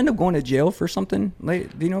Persia end up going to jail for something? Do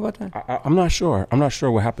you know about that? I'm not sure. I'm not sure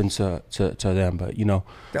what happened to them, but you know.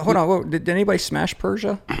 Hold on. Did anybody smash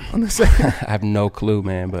Persia on the set? I have no clue,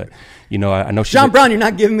 man. But you know, I know John Brown. You're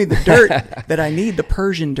not giving me the dirt that I need. The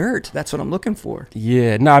Persian dirt. That's what I'm looking for.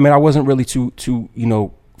 Yeah. No, I mean, I wasn't really too you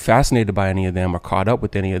know, fascinated by any of them or caught up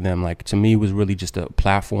with any of them. Like, to me, it was really just a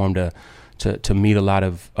platform to meet a lot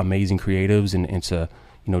of amazing creatives and to,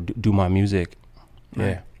 you know, do my music. Yeah.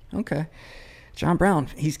 Right. Okay. John Brown,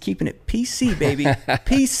 he's keeping it PC, baby.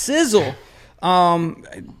 Peace sizzle.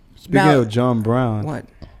 Speaking of John Brown. What?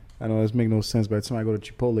 I know this make no sense, but every time I go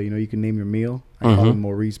to Chipotle, you know, you can name your meal. I call him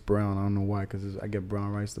Maurice Brown. I don't know why, because I get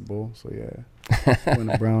brown rice to bowl. So yeah, in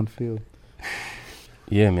a brown field.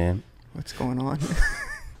 Yeah, man. What's going on?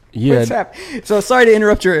 Yeah. So sorry to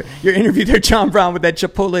interrupt your interview there, John Brown, with that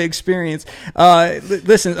Chipotle experience.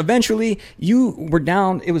 Listen, eventually you were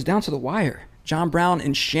down. It was down to the wire. John Brown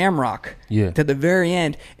and Shamrock. Yeah. To the very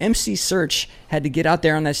end, MC Search had to get out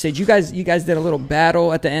there on that stage. You guys did a little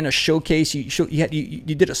battle at the end, a showcase. You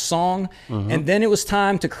did a song, and then it was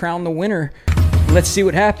time to crown the winner. Let's see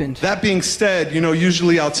what happened. That being said, you know,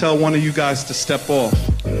 usually I'll tell one of you guys to step off.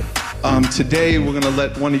 Today, we're going to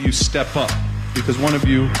let one of you step up because one of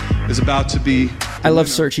you is about to be... I love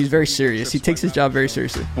Serch. He's very serious. He takes his job very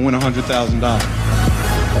seriously. And win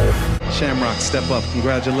 $100,000. Shamrock, step up.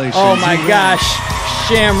 Congratulations. Oh my gosh.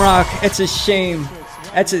 Shamrock. It's a shame.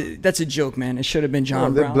 That's a joke, man. It should have been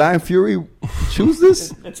John Brown. Did Blind Fury choose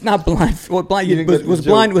this? It's not Blind. Well,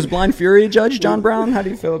 was Blind Fury a judge, John Brown? How do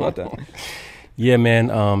you feel about that? Yeah, man.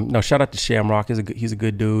 No, shout out to Shamrock. He's a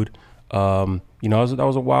good dude. That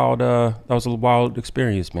was a wild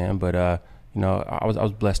experience, man. But I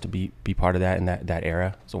was blessed to be part of that in that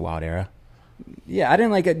era. It's a wild era. Yeah, I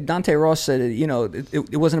didn't like it. Dante Ross said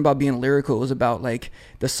it wasn't about being lyrical. It was about like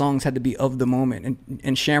the songs had to be of the moment.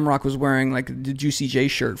 And Shamrock was wearing like the Juicy J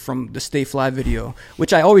shirt from the Stay Fly video,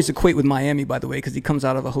 which I always equate with Miami, by the way, because he comes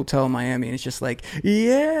out of a hotel in Miami and it's just like,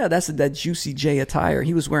 yeah, that's that Juicy J attire.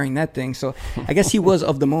 He was wearing that thing. So I guess he was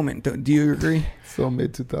of the moment. Do you agree? So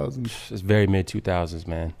mid-2000s. It's very mid-2000s,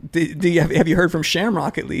 man. Have you heard from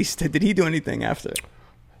Shamrock at least? Did he do anything after?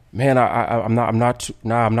 Man, I'm not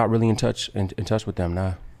really in touch with them.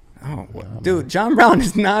 Nah. Oh, dude, John Brown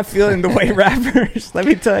is not feeling the white rappers. Let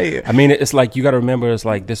me tell you. I mean, it's like you got to remember. It's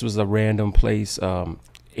like this was a random place.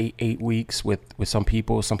 8 weeks with some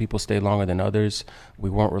people. Some people stayed longer than others. We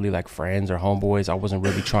weren't really like friends or homeboys. I wasn't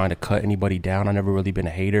really trying to cut anybody down. I never really been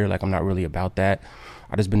a hater. Like I'm not really about that.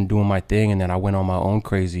 I just been doing my thing, and then I went on my own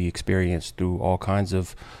crazy experience through all kinds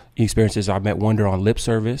of experiences. I met Wonder on Lip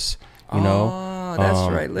Service. Oh,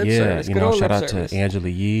 that's right. Lip Service. Good Shout Lip out Service. to Angela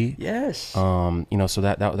Yee. Yes. So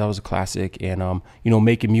that was a classic. And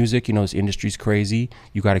making music, this industry's crazy.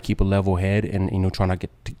 You got to keep a level head, and try not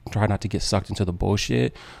to get sucked into the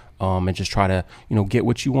bullshit. And just try to get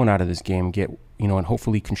what you want out of this game. Get and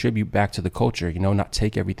hopefully contribute back to the culture. Not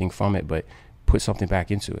take everything from it, but put something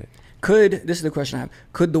back into it. This is the question I have.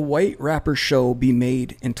 Could the White Rapper Show be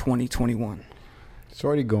made in 2021? It's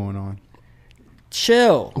already going on.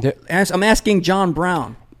 Chill. I'm asking John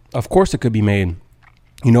Brown. Of course it could be made.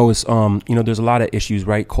 It's there's a lot of issues,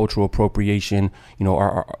 right? Cultural appropriation,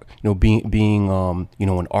 being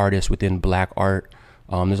an artist within black art.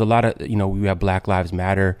 There's a lot of, we have Black Lives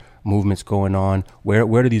Matter movements going on.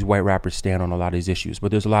 Where do these white rappers stand on a lot of these issues? But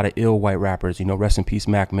there's a lot of ill white rappers, rest in peace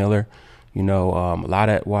Mac Miller. A lot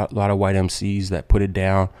of white MCs that put it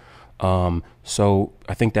down. So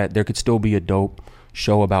I think that there could still be a dope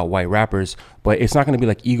show about white rappers, but it's not going to be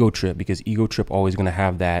like Ego Trip, because Ego Trip always going to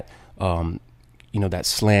have that, that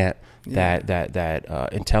slant, that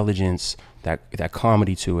intelligence, that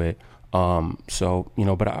comedy to it.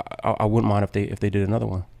 But I wouldn't mind if they did another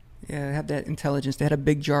one. Yeah, they have that intelligence. They had a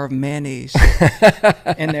big jar of mayonnaise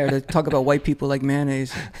in there to talk about white people like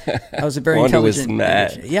mayonnaise. That was a very intelligent. Was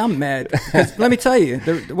mad. Yeah, I'm mad. 'Cause let me tell you.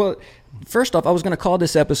 First off, I was going to call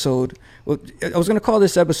this episode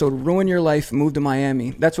 "Ruin Your Life, Move to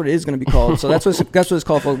Miami." That's what it is going to be called. So that's what it's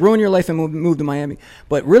called for. Ruin Your Life and move to Miami.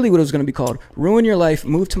 But really, what it was going to be called: Ruin Your Life,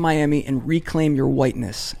 Move to Miami, and Reclaim Your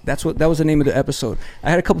Whiteness. That was the name of the episode.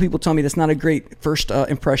 I had a couple people tell me that's not a great first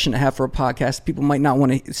impression to have for a podcast. People might not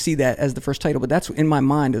want to see that as the first title, but that's in my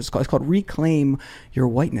mind. It's called Reclaim Your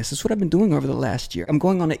Whiteness. That's what I've been doing over the last year. I'm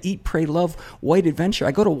going on an Eat, Pray, Love white adventure.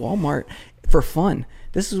 I go to Walmart for fun.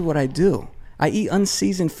 This is what I do. I eat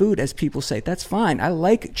unseasoned food, as people say. That's fine. I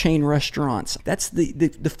like chain restaurants. That's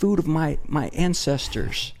the food of my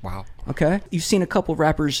ancestors. Wow. Okay? You've seen a couple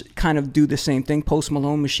rappers kind of do the same thing. Post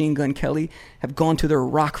Malone, Machine Gun Kelly have gone to their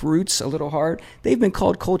rock roots a little hard. They've been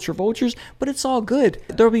called culture vultures, but it's all good.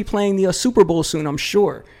 They'll be playing the Super Bowl soon, I'm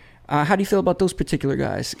sure. How do you feel about those particular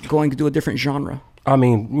guys going to do a different genre? I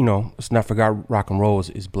mean, let's not forget rock and roll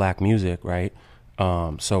is black music, right?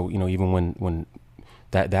 So, even when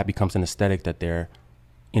that becomes an aesthetic that they're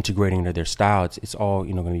integrating into their style, it's all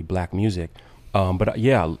going to be black music. But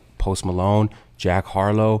Post Malone, Jack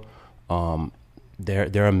Harlow,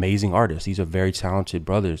 they're amazing artists. These are very talented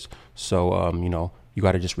brothers. So you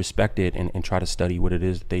got to just respect it and try to study what it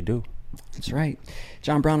is that they do. That's right.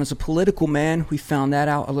 John Brown is a political man. We found that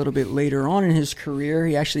out a little bit later on in his career.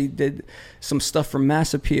 He actually did some stuff for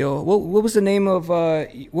Mass Appeal. What was the name of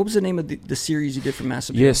the series you did for Mass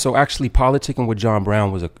Appeal? Yeah, so actually, Politicking with John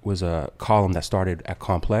Brown was a column that started at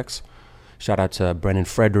Complex. Shout out to Brendan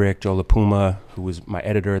Frederick, Joe LaPuma, who was my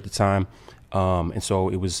editor at the time. And so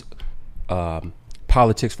it was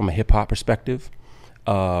politics from a hip hop perspective.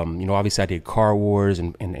 Obviously I did Car Wars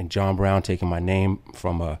and John Brown taking my name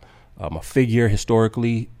from a figure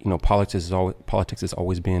historically. Politics has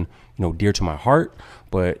always been dear to my heart.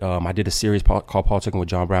 But I did a series called Politicking with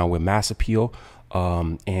John Brown with Mass Appeal,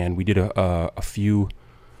 and we did a few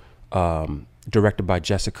directed by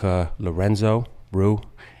Jessica Lorenzo Rue,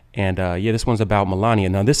 And yeah, this one's about Melania.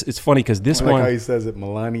 Now this it's funny because this I like one, how he says it,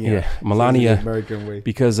 Melania. Yeah, Melania. American way.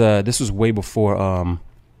 Because this was way before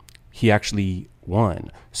he actually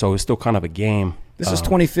won, so it's still kind of a game. This is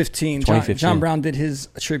 2015. 2015. John Brown did his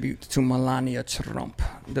tribute to Melania Trump,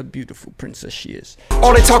 the beautiful princess she is.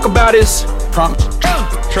 All they talk about is Trump.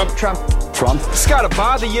 Trump. It's gotta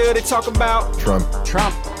bother you. They talk about Trump.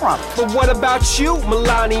 But what about you,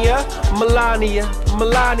 Melania?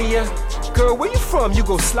 Girl, where you from?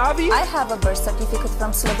 Yugoslavia? I have a birth certificate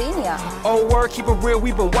from Slovenia. Oh, word, keep it real.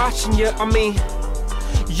 We've been watching you. I mean,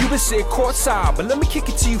 you been sitting courtside, but let me kick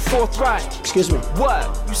it to you forthright. Excuse me.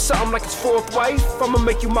 What? You something like his fourth wife? I'ma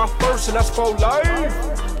make you my first, and that's for life.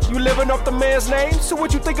 You living off the man's name? So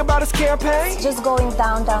what you think about his campaign? Just going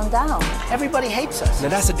down, down, down. Everybody hates us. Now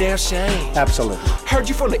that's a damn shame. Absolutely. Heard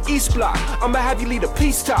you from the East Block. I'ma have you lead a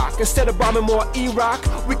peace talk. Instead of bombing more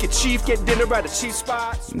Iraq, we could chief get dinner at the cheap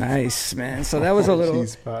spots. Nice, man. So that was a little.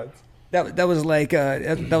 That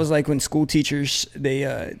was like when school teachers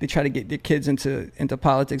they try to get their kids into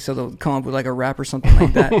politics, so they'll come up with like a rap or something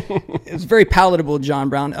like that. It was very palatable, John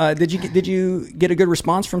Brown. Did you get a good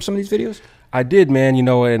response from some of these videos? I did, man. You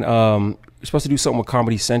know, and we're supposed to do something with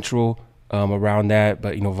Comedy Central around that,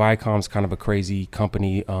 but you know, Viacom's kind of a crazy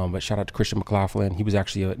company. But shout out to Christian McLaughlin. He was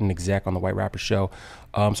actually an exec on the White Rapper Show.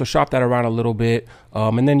 So shop that around a little bit,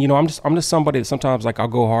 and then you know, I'm just somebody that sometimes like I'll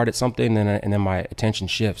go hard at something, and then my attention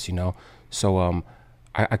shifts. You know, so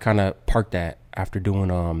I kind of parked that after doing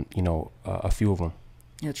you know, a few of them.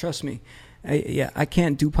 Yeah, trust me. I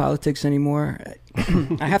can't do politics anymore.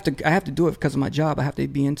 I have to do it because of my job. I have to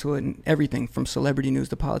be into it and everything from celebrity news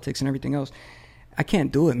to politics and everything else. I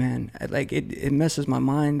can't do it, man. It messes my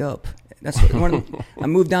mind up. That's I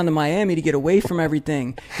moved down to Miami to get away from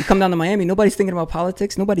everything. You come down to Miami, nobody's thinking about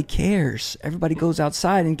politics. Nobody cares. Everybody goes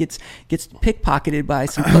outside and gets pickpocketed by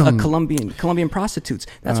some Colombian prostitutes.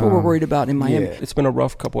 That's what we're worried about in Miami. Yeah. It's been a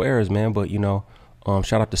rough couple eras, man. But you know,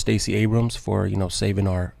 shout out to Stacey Abrams for, you know, saving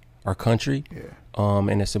our country. Yeah.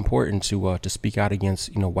 And it's important to speak out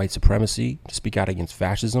against, you know, white supremacy, to speak out against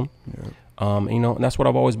fascism. Yeah. You know, and that's what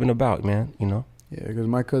I've always been about, man. You know. Yeah, because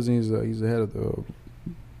my cousin he's the head of the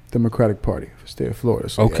Democratic Party for the state of Florida.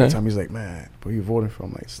 So okay. Every time he's like, man, where you voting for?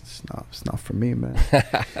 I'm like, it's not for me, man.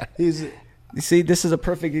 You see, this is a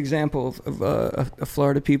perfect example of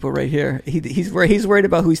Florida people right here. He's worried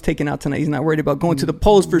about who he's taking out tonight. He's not worried about going to the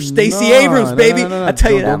polls for Stacey Abrams, baby. No. I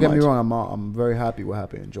tell you that Don't get much. me wrong. I'm very happy what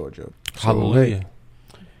happened in Georgia. So, Hallelujah.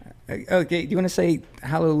 Okay, do you want to say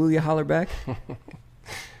hallelujah, holler back?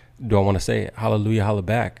 Do I want to say it? Hallelujah, holler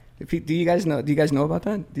back? Do you guys know about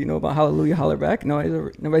that? Do you know about hallelujah, holler back?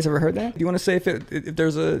 Nobody's ever heard that? Do you want to say if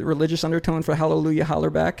there's a religious undertone for hallelujah,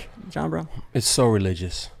 holler back, John Brown? It's so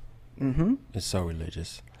religious. Mm-hmm. It's so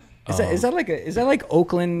religious. Is that like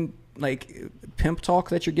Oakland like pimp talk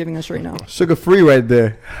that you're giving us right now? Sugar free right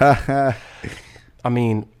there. I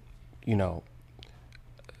mean, you know,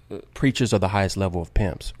 preachers are the highest level of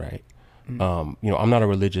pimps, right? Mm-hmm. You know, I'm not a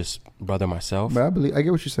religious brother myself, but I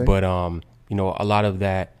get what you're saying. But you know, a lot of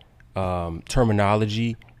that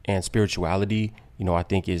terminology and spirituality, you know, I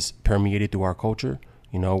think is permeated through our culture.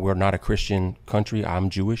 You know, we're not a Christian country. I'm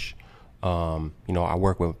Jewish. You know, I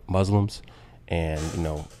work with Muslims and, you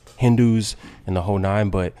know, Hindus and the whole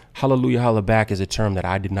nine, but hallelujah, holla back is a term that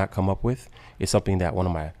I did not come up with. It's something that one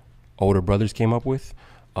of my older brothers came up with,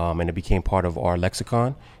 and it became part of our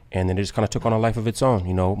lexicon, and then it just kind of took on a life of its own.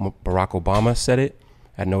 You know, Barack Obama said it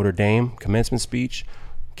at Notre Dame commencement speech.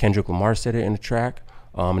 Kendrick Lamar said it in the track,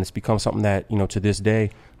 and it's become something that, you know, to this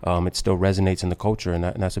day, it still resonates in the culture, and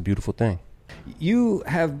that's a beautiful thing. You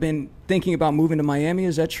have been thinking about moving to Miami.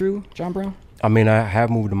 Is that true, John Brown? I mean, I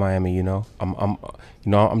have moved to Miami. You know,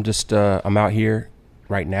 I'm out here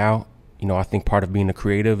right now. You know, I think part of being a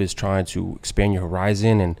creative is trying to expand your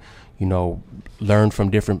horizon and, you know, learn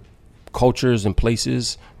from different cultures and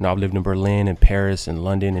places. You know, I've lived in Berlin and Paris and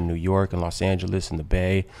London and New York and Los Angeles and the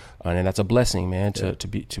Bay, and that's a blessing, man. To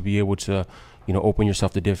be able to, you know, open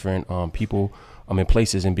yourself to different people. In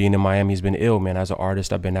places, and being in Miami has been ill, man. As an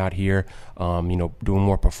artist, I've been out here, you know, doing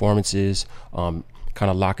more performances, kind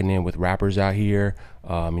of locking in with rappers out here.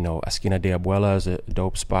 You know, Esquina de Abuela is a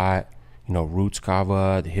dope spot. You know, Roots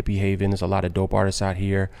Cava, the Hippie Haven. There's a lot of dope artists out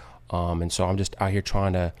here, and so I'm just out here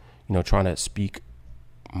trying to speak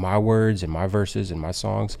my words and my verses and my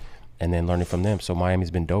songs, and then learning from them. So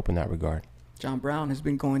Miami's been dope in that regard. John Brown has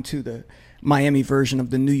been going to the Miami version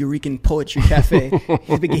of the Nuyorican Poetry Cafe.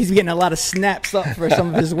 He's getting a lot of snaps up for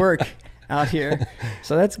some of his work out here.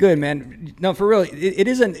 So that's good, man. No, for real,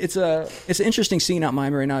 it's an interesting scene out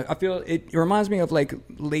Miami right now. I feel it reminds me of like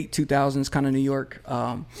late 2000s kind of New York.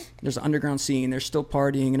 There's an underground scene. There's still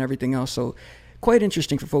partying and everything else. So quite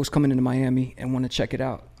interesting for folks coming into Miami and want to check it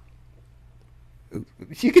out.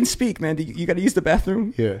 You can speak, man. You got to use the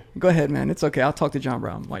bathroom? Yeah. Go ahead, man. It's okay. I'll talk to John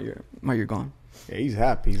Brown while you're gone. Yeah, he's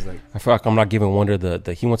happy. He's like, I feel like I'm not giving Wonder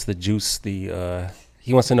the he wants the juice. He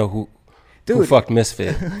wants to know who fucked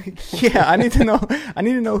Misfit. Yeah, I need to know. I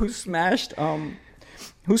need to know who smashed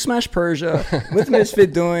Persia. What's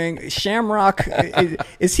Misfit doing? Shamrock,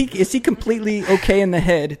 is he completely okay in the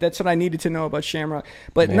head? That's what I needed to know about Shamrock.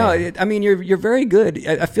 But Man. no, I mean you're very good.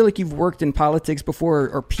 I feel like you've worked in politics before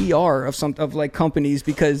or PR of like companies,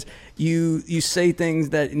 because you say things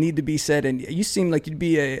that need to be said, and you seem like you'd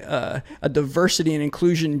be a diversity and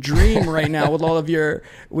inclusion dream right now with all of your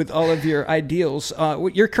ideals.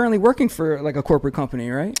 You're currently working for like a corporate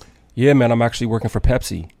company, right? Yeah, man. I'm actually working for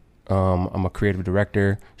Pepsi. I'm a creative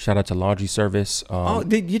director. Shout out to Laundry Service.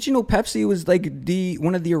 Did you know Pepsi was like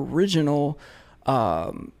one of the original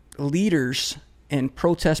leaders in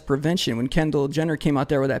protest prevention when Kendall Jenner came out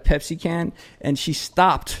there with that Pepsi can and she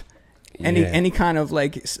stopped any kind of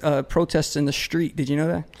like protests in the street. Did you know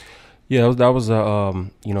that? Yeah, that was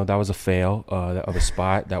a fail of a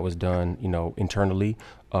spot that was done, internally.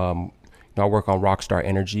 I work on Rockstar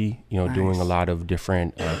Energy, Nice. doing a lot of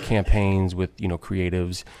different campaigns with,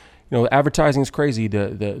 creatives. Advertising is crazy.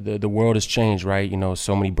 The world has changed, right?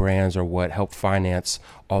 So many brands are what help finance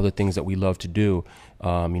all the things that we love to do.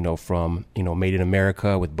 From Made in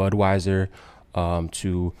America with Budweiser,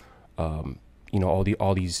 to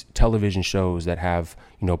all these television shows that have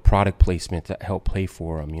product placement that help pay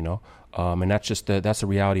for them. And that's the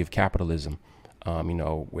reality of capitalism.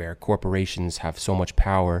 Where corporations have so much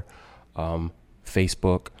power.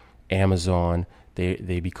 Facebook, Amazon,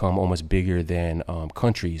 they become almost bigger than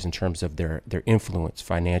countries in terms of their influence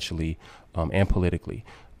financially and politically.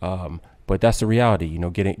 But that's the reality.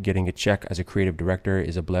 Getting a check as a creative director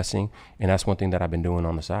is a blessing, and that's one thing that I've been doing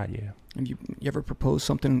on the side. Yeah. Have you ever proposed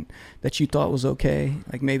something that you thought was okay?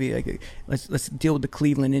 Like maybe like let's deal with the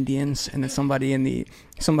Cleveland Indians, and then somebody in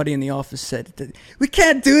the office said we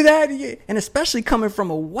can't do that, and especially coming from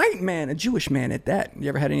a white man, a Jewish man at that. You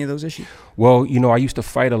ever had any of those issues? Well, I used to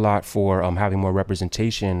fight a lot for having more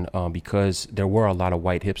representation because there were a lot of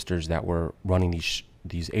white hipsters that were running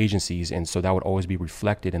these agencies, and so that would always be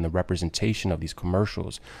reflected in the representation of these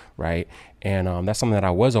commercials, right? And that's something that I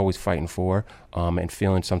was always fighting for, and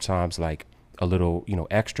feeling sometimes like a little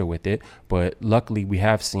extra with it. But luckily we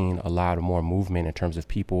have seen a lot of more movement in terms of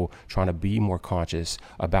people trying to be more conscious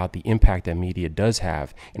about the impact that media does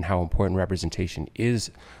have and how important representation is,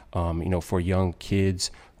 for young kids,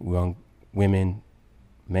 young women,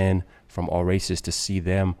 men from all races, to see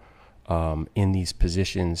them in these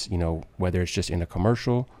positions, whether it's just in a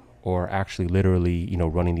commercial or actually literally,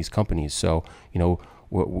 running these companies. So,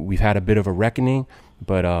 we've had a bit of a reckoning,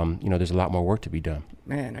 but, there's a lot more work to be done.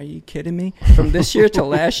 Man, are you kidding me? From this year to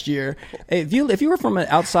last year, if you were from an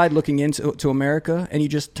outside looking into America and you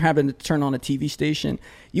just happened to turn on a TV station,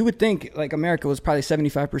 you would think like America was probably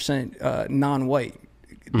 75% non-white.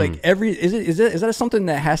 Like is that something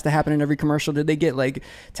that has to happen in every commercial? Did they get like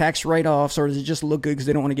tax write-offs, or does it just look good because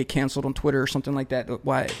they don't want to get canceled on Twitter or something like that?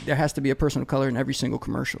 Why there has to be a person of color in every single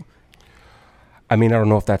commercial? I mean, I don't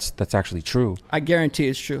know if that's actually true. I guarantee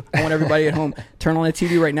it's true. I want everybody at home, turn on the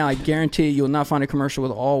TV right now. I guarantee you'll not find a commercial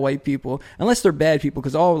with all white people, unless they're bad people,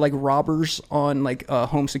 because all like robbers on like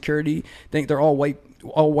home security think they're all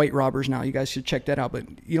white robbers now. You guys should check that out. But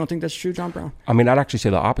you don't think that's true, John Brown? I mean, I'd actually say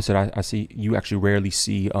the opposite. I see you actually rarely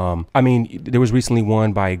see. I mean, there was recently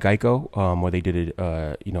one by Geico where they did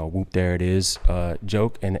a whoop, there it is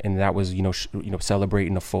joke, and that was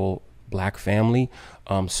celebrating a full black family.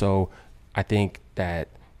 So I think that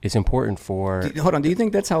it's important for. Hold on. Do you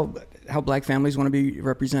think that's how black families want to be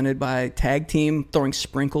represented by tag team throwing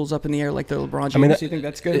sprinkles up in the air like the LeBron James? I mean, do you think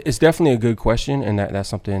that's good? It's definitely a good question, and that's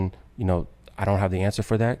something I don't have the answer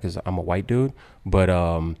for that because I'm a white dude, but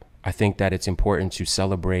I think that it's important to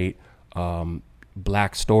celebrate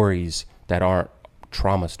black stories that aren't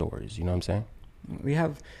trauma stories. You know what I'm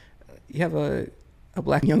saying? You have a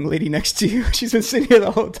black young lady next to you. She's been sitting here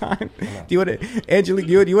the whole time. Do you want to, Angelique?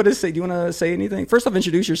 Do you want to say anything? First off,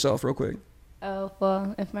 introduce yourself real quick. Oh,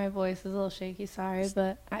 well, if my voice is a little shaky, sorry,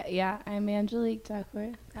 but I'm Angelique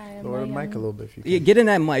Duckworth. Lower the mic a little bit if you can. Yeah, get in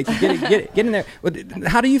that mic. Get in there.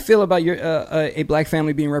 How do you feel about your a black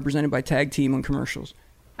family being represented by tag team on commercials?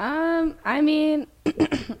 I mean,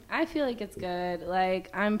 I feel like it's good. Like,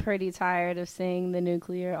 I'm pretty tired of seeing the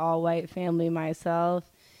nuclear all-white family myself,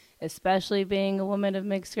 especially being a woman of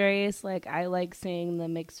mixed race. Like, I like seeing the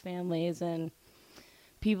mixed families and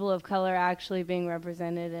people of color actually being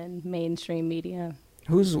represented in mainstream media.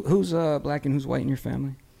 Who's black and who's white in your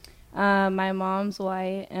family? My mom's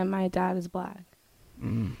white and my dad is black.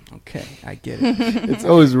 Okay, I get it. It's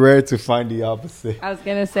always rare to find the opposite. I was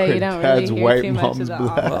gonna say you Her don't dad's really hear white, too much mom's of the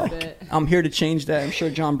black. opposite. I'm here to change that. I'm sure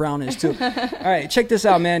John Brown is too. All right, check this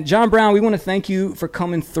out, man. John Brown, we want to thank you for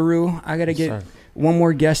coming through. I got to get one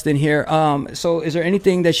more guest in here. So is there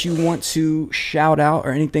anything that you want to shout out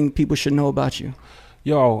or anything people should know about you?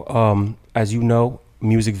 Yo, as you know,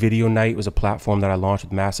 Music Video Night was a platform that I launched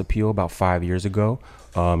with Mass Appeal about 5 years ago.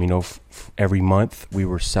 Every month we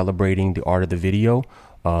were celebrating the art of the video,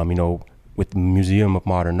 with the Museum of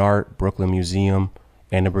Modern Art, Brooklyn Museum,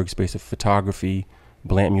 Annenberg Space of Photography,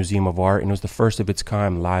 Blant Museum of Art, and it was the first of its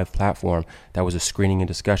kind live platform that was a screening and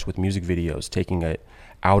discussion with music videos, taking it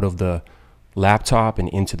out of the laptop and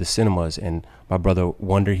into the cinemas. And my brother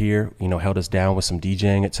Wonder here, held us down with some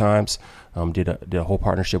DJing at times, did a whole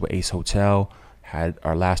partnership with Ace Hotel, had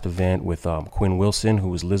our last event with Quinn Wilson, who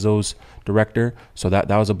was Lizzo's director. So that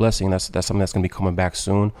was a blessing. That's something that's going to be coming back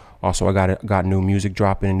soon. Also, I got new music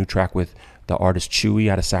dropping, a new track with the artist Chewy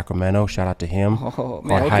out of Sacramento. Shout out to him. Oh,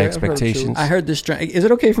 man. Called High Okay, Expectations. I heard this track. Is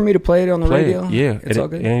it okay for me to play it on the radio? Yeah. It's all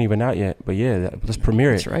good? It ain't even out yet. But yeah, let's premiere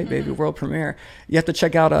it. That's right, baby. World premiere. You have to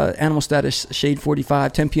check out Animal Status, Shade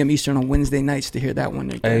 45, 10 p.m. Eastern on Wednesday nights to hear that one.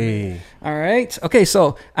 Hey. All right. Okay,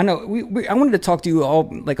 so I know I wanted to talk to you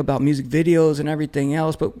all about music videos and everything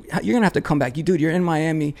else, but you're going to have to come back. You're in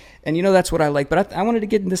Miami, and that's what I like. But I wanted to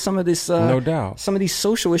get into some of this, no doubt, some of these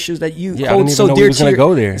social issues that you I hold didn't so even know dear we was to gonna your,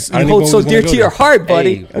 go there. you hold so dear to your heart,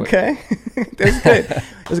 buddy. Okay. That's good.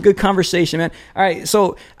 It was a good conversation, man. All right,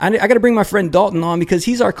 so I got to bring my friend Dalton on because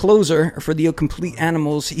he's our closer for the Complete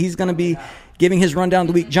Animals. He's going to be giving his rundown of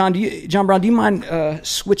the week. John Brown, do you mind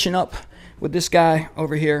switching up with this guy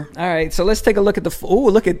over here? All right, so let's take a look at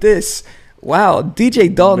look at this. Wow,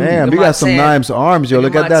 DJ Dalton. Man, we got some nice arms, yo.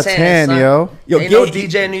 Look at that tan, yo. Ain't no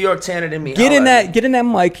DJ in New York tanner than me. Get in that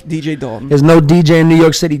mic, DJ Dalton. There's no DJ in New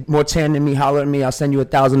York City more tan than me. Holler at me. I'll send you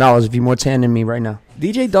 $1,000 if you're more tan than me right now.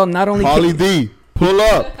 DJ Dalton not only Holly D, pull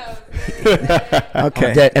up.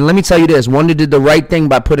 Okay. And let me tell you this. Wonder did the right thing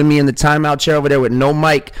by putting me in the timeout chair over there with no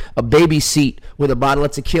mic, a baby seat with a bottle of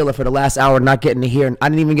tequila for the last hour, not getting to hear. I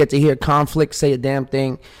didn't even get to hear Conflict say a damn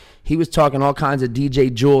thing. He was talking all kinds of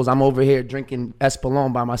DJ Jules. I'm over here drinking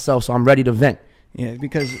Espolón by myself, so I'm ready to vent. Yeah,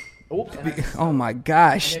 because oh my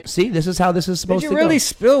gosh. See, this is how this is supposed to go. Did you really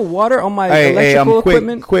spill water on my Hey, electrical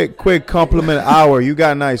equipment? Quick compliment hour. You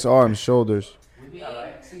got nice arms, shoulders.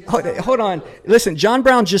 Hold on. Listen, John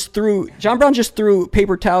Brown just threw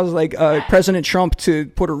paper towels like President Trump to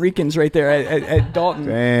Puerto Ricans right there at Dalton.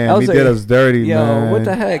 Damn, he did us dirty, man. Yo, what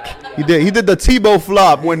the heck? He did the Tebow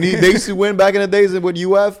flop when they used to win back in the days with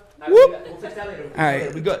UF. Whoop. All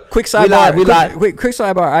right, we good. Quick sidebar. Quick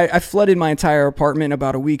sidebar. I flooded my entire apartment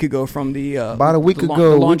about a week ago from the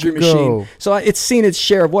laundry machine. So it's seen its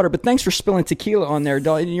share of water. But thanks for spilling tequila on there,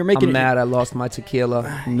 dog. You're making I'm mad I lost my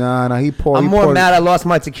tequila. Nah, he poured. I'm more mad I lost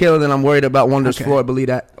my tequila than I'm worried about Wonder's floor. Believe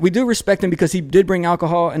that. We do respect him because he did bring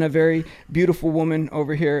alcohol and a very beautiful woman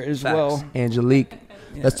over here as well. Angelique.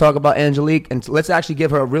 Yeah. Let's talk about Angelique, and let's actually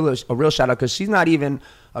give her a real shout out because she's not even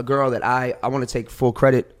a girl that I want to take full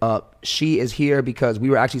credit. She is here because we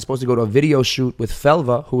were actually supposed to go to a video shoot with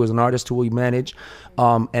Felva, who is an artist who we manage,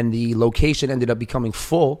 and the location ended up becoming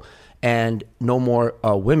full, and no more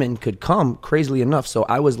women could come, crazily enough. So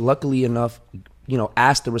I was luckily enough,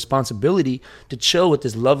 asked the responsibility to chill with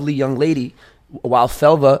this lovely young lady while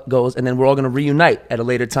Felva goes, and then we're all going to reunite at a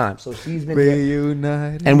later time. So she's been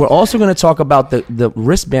reunited. And we're also going to talk about the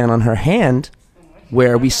wristband on her hand,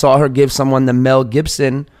 where we saw her give someone the Mel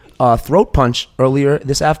Gibson throat punch earlier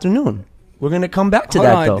this afternoon. We're going to come back to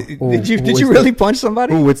that, though. Did you really punch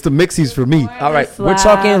somebody? Ooh, it's the mixies for me. All right, we're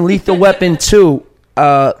talking Lethal Weapon 2.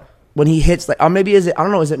 When he hits, like, or maybe is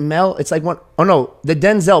it Mel? It's like the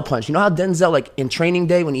Denzel punch. You know how Denzel, in Training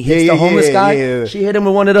Day, when he hits the homeless guy? Yeah. She hit him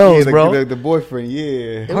with one of those, bro. The boyfriend,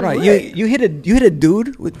 yeah. Hold on, you hit a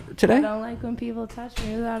dude today? I don't like when people touch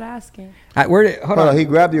me without asking. Hold on, he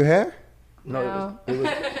grabbed your hair? No.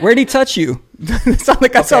 Where'd he touch you? I sound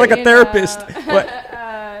like a therapist. What?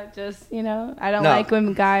 Just, I don't like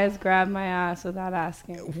when guys grab my ass without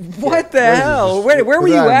asking. What the hell? Where were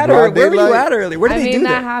you at earlier? Where did they do that?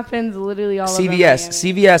 That happens literally all over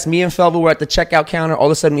CVS. Me and Felva were at the checkout counter. All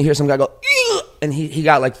of a sudden we hear some guy go, ew! And he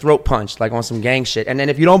got throat punched, on some gang shit. And then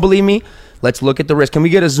if you don't believe me, let's look at the wrist. Can we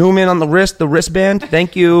get a zoom in on the wristband?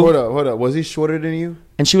 Thank you. Hold up. Was he shorter than you?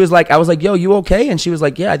 And she was like, I was like, yo, you okay? And she was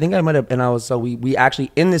like, yeah, I think I might have. And we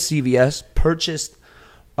actually in the CVS purchased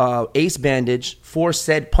ace bandage for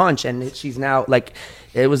said punch, and she's now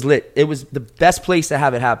it was lit. It was the best place to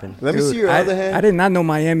have it happen. Let me see your other hand. I did not know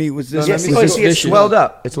Miami was this. It's swelled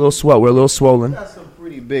up. It's a little swell. We're a little swollen. You got some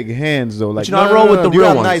pretty big hands though. I roll with the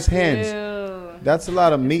real ones. Nice hands. Ew. That's a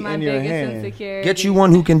lot of meat my in your biggest hand. insecurity. Get you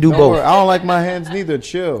one who can do Don't both. worry, I don't like my hands neither.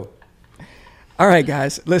 Chill. All right,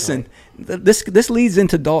 guys, listen. This leads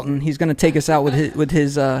into Dalton. He's going to take us out with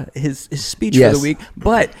his speech for the week.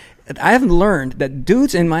 But I have learned that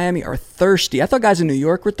dudes in Miami are thirsty. I thought guys in New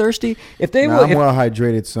York were thirsty. I'm well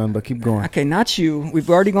hydrated, son. But keep going. Okay, not you. We've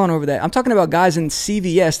already gone over that. I'm talking about guys in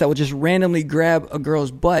CVS that will just randomly grab a girl's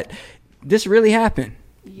butt. This really happened.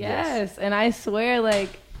 Yes, and I swear,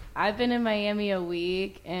 like, I've been in Miami a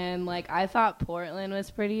week, and, like, I thought Portland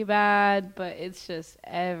was pretty bad, but it's just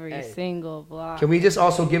every single block. Can we just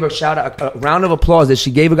also give a shout out, a round of applause that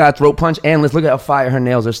she gave a guy a throat punch, and let's look at how fire her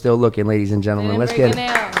nails are still looking, ladies and gentlemen. Let's get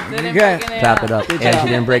clap it up. And she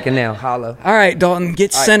didn't break a nail. Holla. All right, Dalton,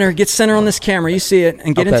 get center on this camera. You see it,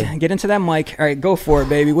 and get into that mic. All right, go for it,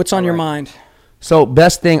 baby. What's on your mind? So,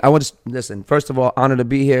 best thing, I want to listen. First of all, honor to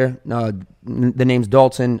be here. The name's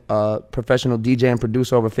Dalton, professional DJ and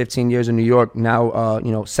producer over 15 years in New York.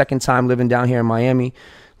 Now, second time living down here in Miami.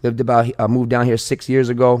 Moved down here 6 years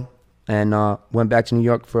ago and went back to New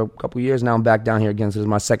York for a couple years. Now I'm back down here again. So this is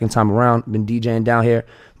my second time around. Been DJing down here.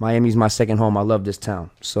 Miami's my second home. I love this town.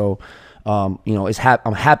 So, I'm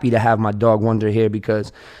happy to have my dog Wonder here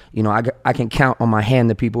because, I can count on my hand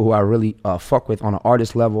the people who I really fuck with on an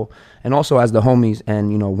artist level and also as the homies.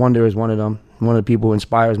 And, Wonder is one of them, one of the people who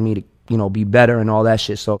inspires me to, be better and all that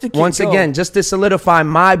shit. So once again, just to solidify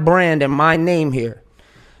my brand and my name here,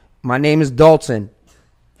 my name is Dalton.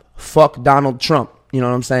 Fuck Donald Trump. You know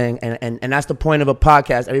what I'm saying? And that's the point of a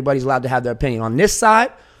podcast. Everybody's allowed to have their opinion. On this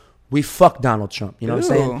side, we fuck Donald Trump. You know what I'm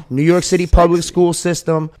saying? New York City public school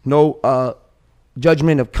system, no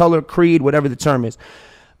judgment of color, creed, whatever the term is.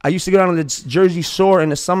 I used to go down to the Jersey Shore in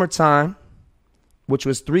the summertime, which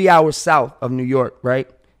was 3 hours south of New York, right?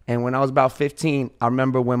 And when I was about 15, I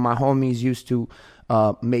remember when my homies used to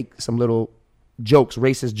make some little jokes,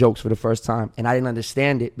 racist jokes for the first time. And I didn't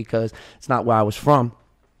understand it because it's not where I was from.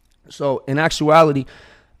 So in actuality,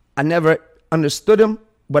 I never understood him,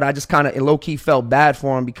 but I just kind of low-key felt bad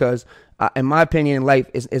for him because, in my opinion, in life,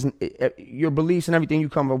 your beliefs and everything, you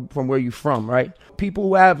come from where you're from, right? People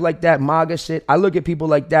who have like that MAGA shit, I look at people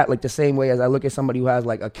like that like the same way as I look at somebody who has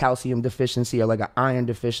like a calcium deficiency or like an iron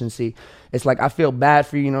deficiency. It's like I feel bad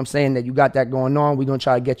for you, you know what I'm saying, that you got that going on. We're going to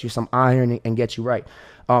try to get you some iron and get you right.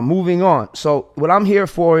 Moving on. So what I'm here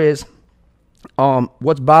for is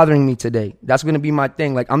what's bothering me today. That's going to be my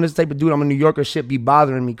thing. Like, I'm this type of dude, I'm a New Yorker, shit be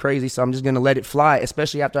bothering me crazy, so I'm just going to let it fly,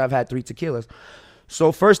 especially after I've had 3 tequilas.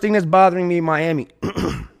 So first thing that's bothering me in Miami,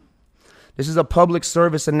 this is a public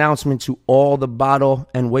service announcement to all the bottle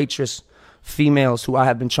and waitress females who I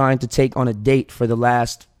have been trying to take on a date for the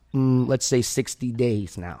last, let's say 60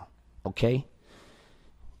 days now, okay?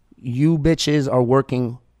 You bitches are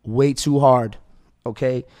working way too hard,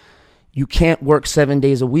 okay? You can't work 7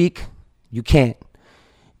 days a week. You can't.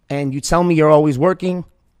 And you tell me you're always working,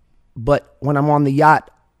 but when I'm on the yacht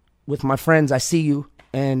with my friends, I see you,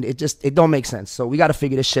 and it don't make sense. So we got to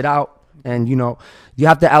figure this shit out. And, you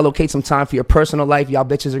have to allocate some time for your personal life. Y'all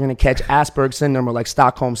bitches are going to catch Asperger's syndrome or like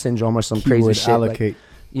Stockholm syndrome or some crazy shit. Allocate. Like,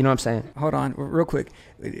 you know what I'm saying? Hold on, real quick.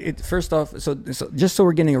 First off, so just so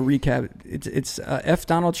we're getting a recap, it's F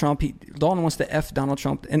Donald Trump. Dalton wants to F Donald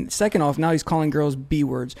Trump, and second off, now he's calling girls B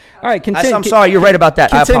words. All right, continue. I'm sorry, you're right about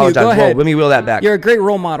that. Continue, I apologize. go ahead. Whoa, let me reel that back. You're a great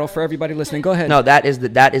role model for everybody listening. Go ahead. No, that is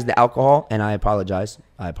the alcohol, and I apologize.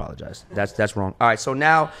 That's wrong. All right, so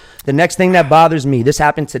now the next thing that bothers me. This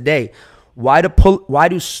happened today. Why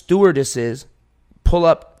do stewardesses pull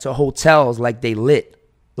up to hotels like they lit?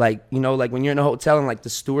 Like, like when you're in a hotel and like the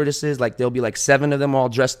stewardesses, like there'll be like 7 of them all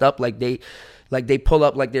dressed up like they pull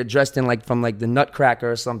up like they're dressed in like from like the Nutcracker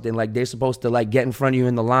or something. Like they're supposed to like get in front of you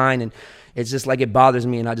in the line, and it's just like it bothers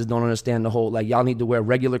me, and I just don't understand the whole, like, y'all need to wear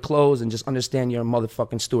regular clothes and just understand you're a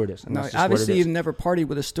motherfucking stewardess. And no, obviously you've never partied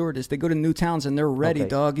with a stewardess. They go to new towns and they're ready,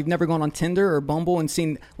 dog. You've never gone on Tinder or Bumble and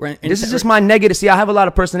seen. This is just my negative. See, I have a lot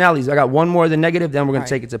of personalities. I got one more than negative, then we're gonna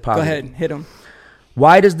take it to positive. Go ahead, hit them.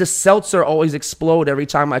 Why does the seltzer always explode every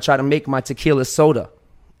time I try to make my tequila soda?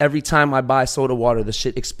 Every time I buy soda water, the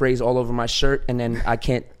shit sprays all over my shirt, and then I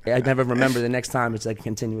never remember the next time. It's like a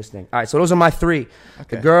continuous thing. All right, so those are my 3.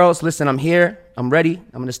 Okay. The girls, listen, I'm here. I'm ready.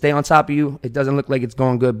 I'm going to stay on top of you. It doesn't look like it's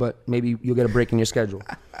going good, but maybe you'll get a break in your schedule.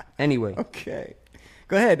 Anyway. Okay.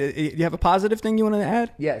 Go ahead. You have a positive thing you want to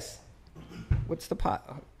add? Yes. What's the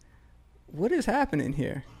What is happening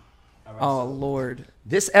here? Oh, Lord.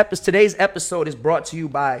 Today's episode is brought to you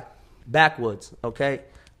by Backwoods, okay?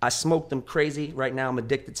 I smoke them crazy. Right now I'm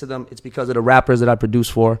addicted to them. It's because of the rappers that I produce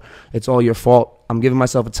for. It's all your fault. I'm giving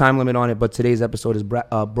myself a time limit on it, but today's episode is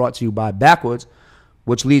brought to you by Backwoods,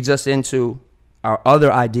 which leads us into our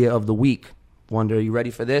other idea of the week. Wonder, are you ready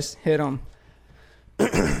for this? Hit 'em.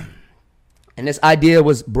 And this idea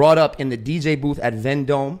was brought up in the DJ booth at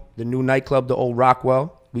Vendome, the new nightclub, the old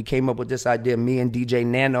Rockwell. We came up with this idea, me and DJ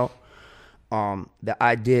Nano. The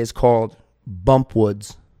idea is called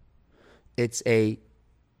Bumpwoods. It's a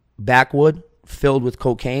backwood filled with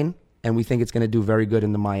cocaine, and we think it's going to do very good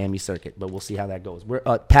in the Miami circuit, but we'll see how that goes. We're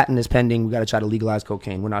patent is pending. We got to try to legalize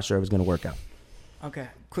cocaine. We're not sure if it's going to work out. Okay,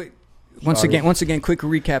 quick. Once again, quick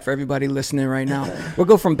recap for everybody listening right now. We'll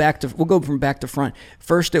go from back to front.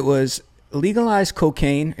 First, it was legalize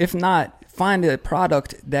cocaine. If not, find a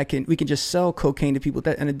product that we can just sell cocaine to people,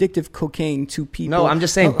 an addictive cocaine to people. No, I'm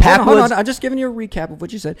just saying. Hold on. I'm just giving you a recap of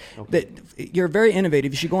what you said. Okay. That you're very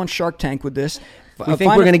innovative. You should go on Shark Tank with this. We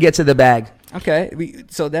think we're going to get to the bag. Okay,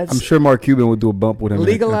 so that's. I'm sure Mark Cuban would do a bump with him.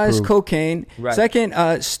 Legalize cocaine. Right.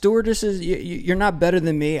 Second, stewardesses, you're not better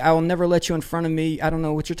than me. I will never let you in front of me. I don't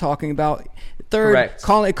know what you're talking about. Third,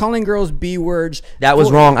 calling girls B words. That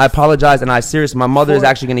was wrong. I apologize, and my mother is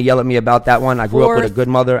actually going to yell at me about that one. I grew up with a good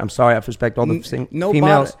mother. I'm sorry. I respect all the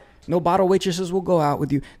females. No bottle waitresses will go out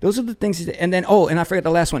with you. Those are the things. And then, and I forgot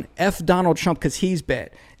the last one. F Donald Trump because he's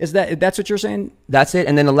bad. That's what you're saying? That's it.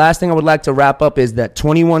 And then the last thing I would like to wrap up is that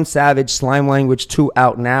 21 Savage Slime Language 2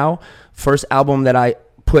 out now. First album that I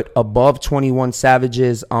put above 21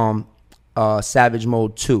 Savage's Savage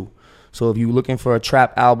Mode 2. So if you're looking for a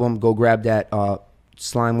trap album, go grab that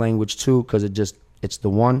Slime Language 2 because it's the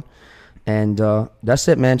one. And that's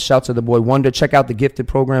it, man. Shout to the boy Wonder. Check out the Gifted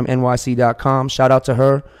Program, NYC.com. Shout out to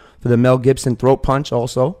her for the Mel Gibson throat punch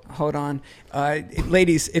also. Hold on.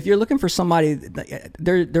 Ladies, if you're looking for somebody,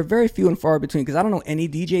 they're very few and far between because I don't know any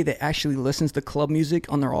DJ that actually listens to club music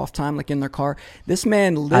on their off time, like in their car. This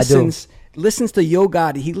man listens to Yo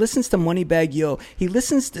Gotti. He listens to Moneybagg Yo. He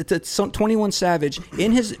listens to 21 Savage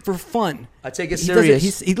for fun. I take it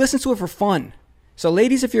serious. He listens to it for fun. So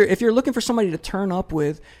ladies, if you're looking for somebody to turn up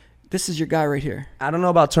with, this is your guy right here. I don't know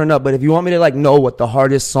about turn up, but if you want me to know what the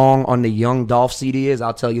hardest song on the Young Dolph CD is,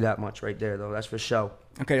 I'll tell you that much right there, though. That's for sure.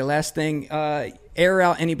 Okay, the last thing, air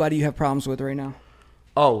out anybody you have problems with right now.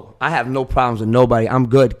 Oh, I have no problems with nobody. I'm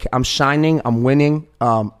good. I'm shining. I'm winning.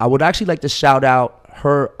 I would actually like to shout out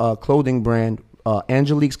her clothing brand,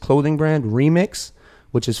 Angelique's clothing brand, Remix,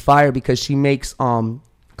 which is fire because she makes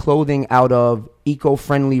clothing out of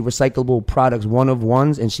eco-friendly recyclable products, one of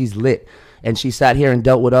ones, and she's lit. And she sat here and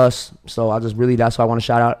dealt with us. So that's why I want to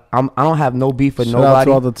shout out. I don't have no beef with nobody. Shout out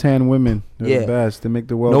to all the tan women. They're the best. They make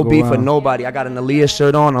the world go round. No beef with nobody. I got an Aaliyah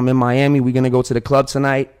shirt on. I'm in Miami. We're going to go to the club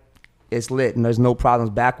tonight. It's lit and there's no problems.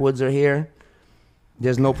 Backwoods are here.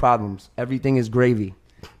 There's no problems. Everything is gravy.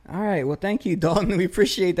 All right. Well, thank you, Dalton. We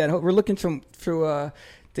appreciate that. We're looking to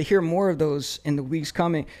hear more of those in the weeks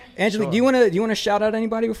coming. Angelique, do you want to shout out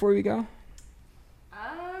anybody before we go?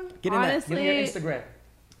 Get in honestly, give me your Instagram.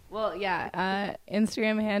 Well, yeah,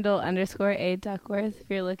 Instagram handle _A Duckworth if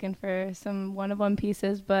you're looking for some one-of-one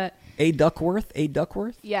pieces, but A Duckworth?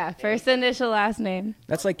 Yeah, first initial, last name.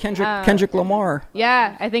 That's like Kendrick Lamar.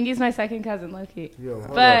 Yeah, I think he's my second cousin, low-key.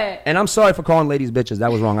 And I'm sorry for calling ladies bitches.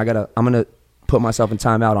 That was wrong. I'm gonna put myself in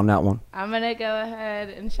timeout on that one. I'm gonna go ahead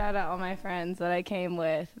and shout out all my friends that I came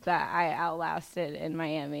with that I outlasted in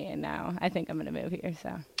Miami, and now I think I'm gonna move here.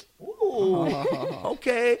 So. Ooh,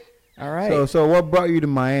 okay. All right. So what brought you to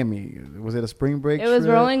Miami? Was it a spring break? It was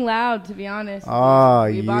Rolling Loud, to be honest. We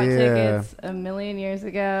bought tickets a million years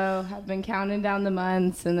ago. I've been counting down the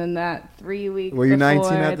months, and then that 3 weeks were you before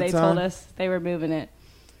 19 at the they time? told us they were moving it.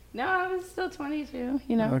 No, I was still 22.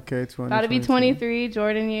 Okay, 20. About to be 23,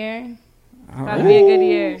 Jordan year. About to be a good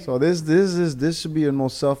year. So this should be the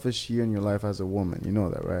most selfish year in your life as a woman. You know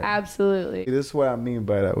that, right? Absolutely. This is what I mean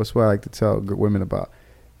by that. That's what I like to tell women about.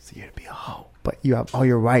 It's a year to be a hoe. But you have all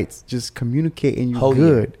your rights. Just communicate and you're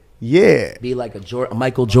good. Yeah. Be like a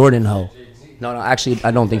Michael Jordan hoe. No, actually,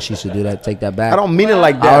 I don't think she should do that. Take that back. I don't mean it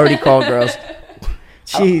like that. I already called girls.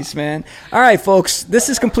 Jeez, man. All right, folks. This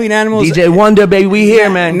is Complete Animals. DJ Wonder, baby. We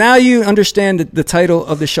here, man. Now you understand the title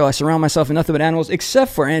of the show. I surround myself with nothing but animals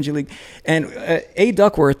except for Angelique. And A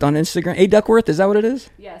Duckworth on Instagram. A Duckworth, is that what it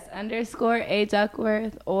is? Yes, _A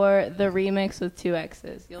Duckworth or the remix with 2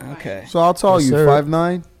 X's. You'll find it. So I'll tell you,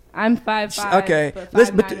 5'9". I'm 5'5". Okay. But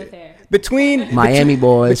 5'9" with hair. Between Miami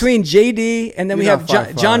boys. Between JD and then we have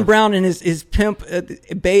John Brown and his pimp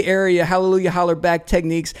Bay Area Hallelujah Holler Back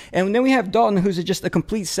techniques, and then we have Dalton, who's just a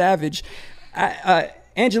complete savage.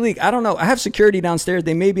 Angelique, I don't know. I have security downstairs.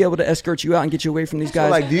 They may be able to escort you out and get you away from these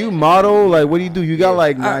guys. So, do you model? What do you do? You got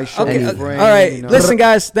nice shoulder frame. All right. Listen,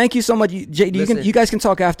 guys. Thank you so much. JD, you guys can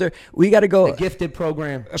talk after. We got to go. The Gifted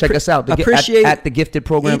Program. Check us out. Appreciate at the Gifted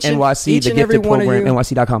Program NYC. The Gifted Program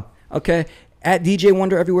NYC.com. Okay. At DJ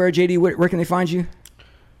Wonder everywhere. JD, where can they find you?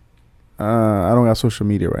 I don't got social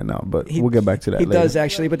media right now, but we'll get back to that later. He does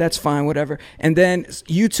actually, but that's fine, whatever. And then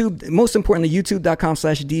YouTube, most importantly,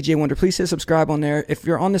 youtube.com/DJ Wonder. Please hit subscribe on there. If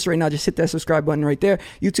you're on this right now, just hit that subscribe button right there.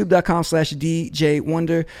 youtube.com/DJ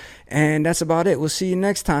Wonder. And that's about it. We'll see you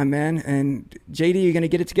next time, man. And JD, you're going to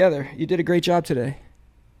get it together. You did a great job today.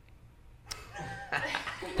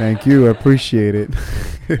 Thank you. I appreciate it.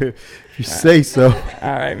 If you say so.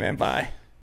 All right, man. Bye.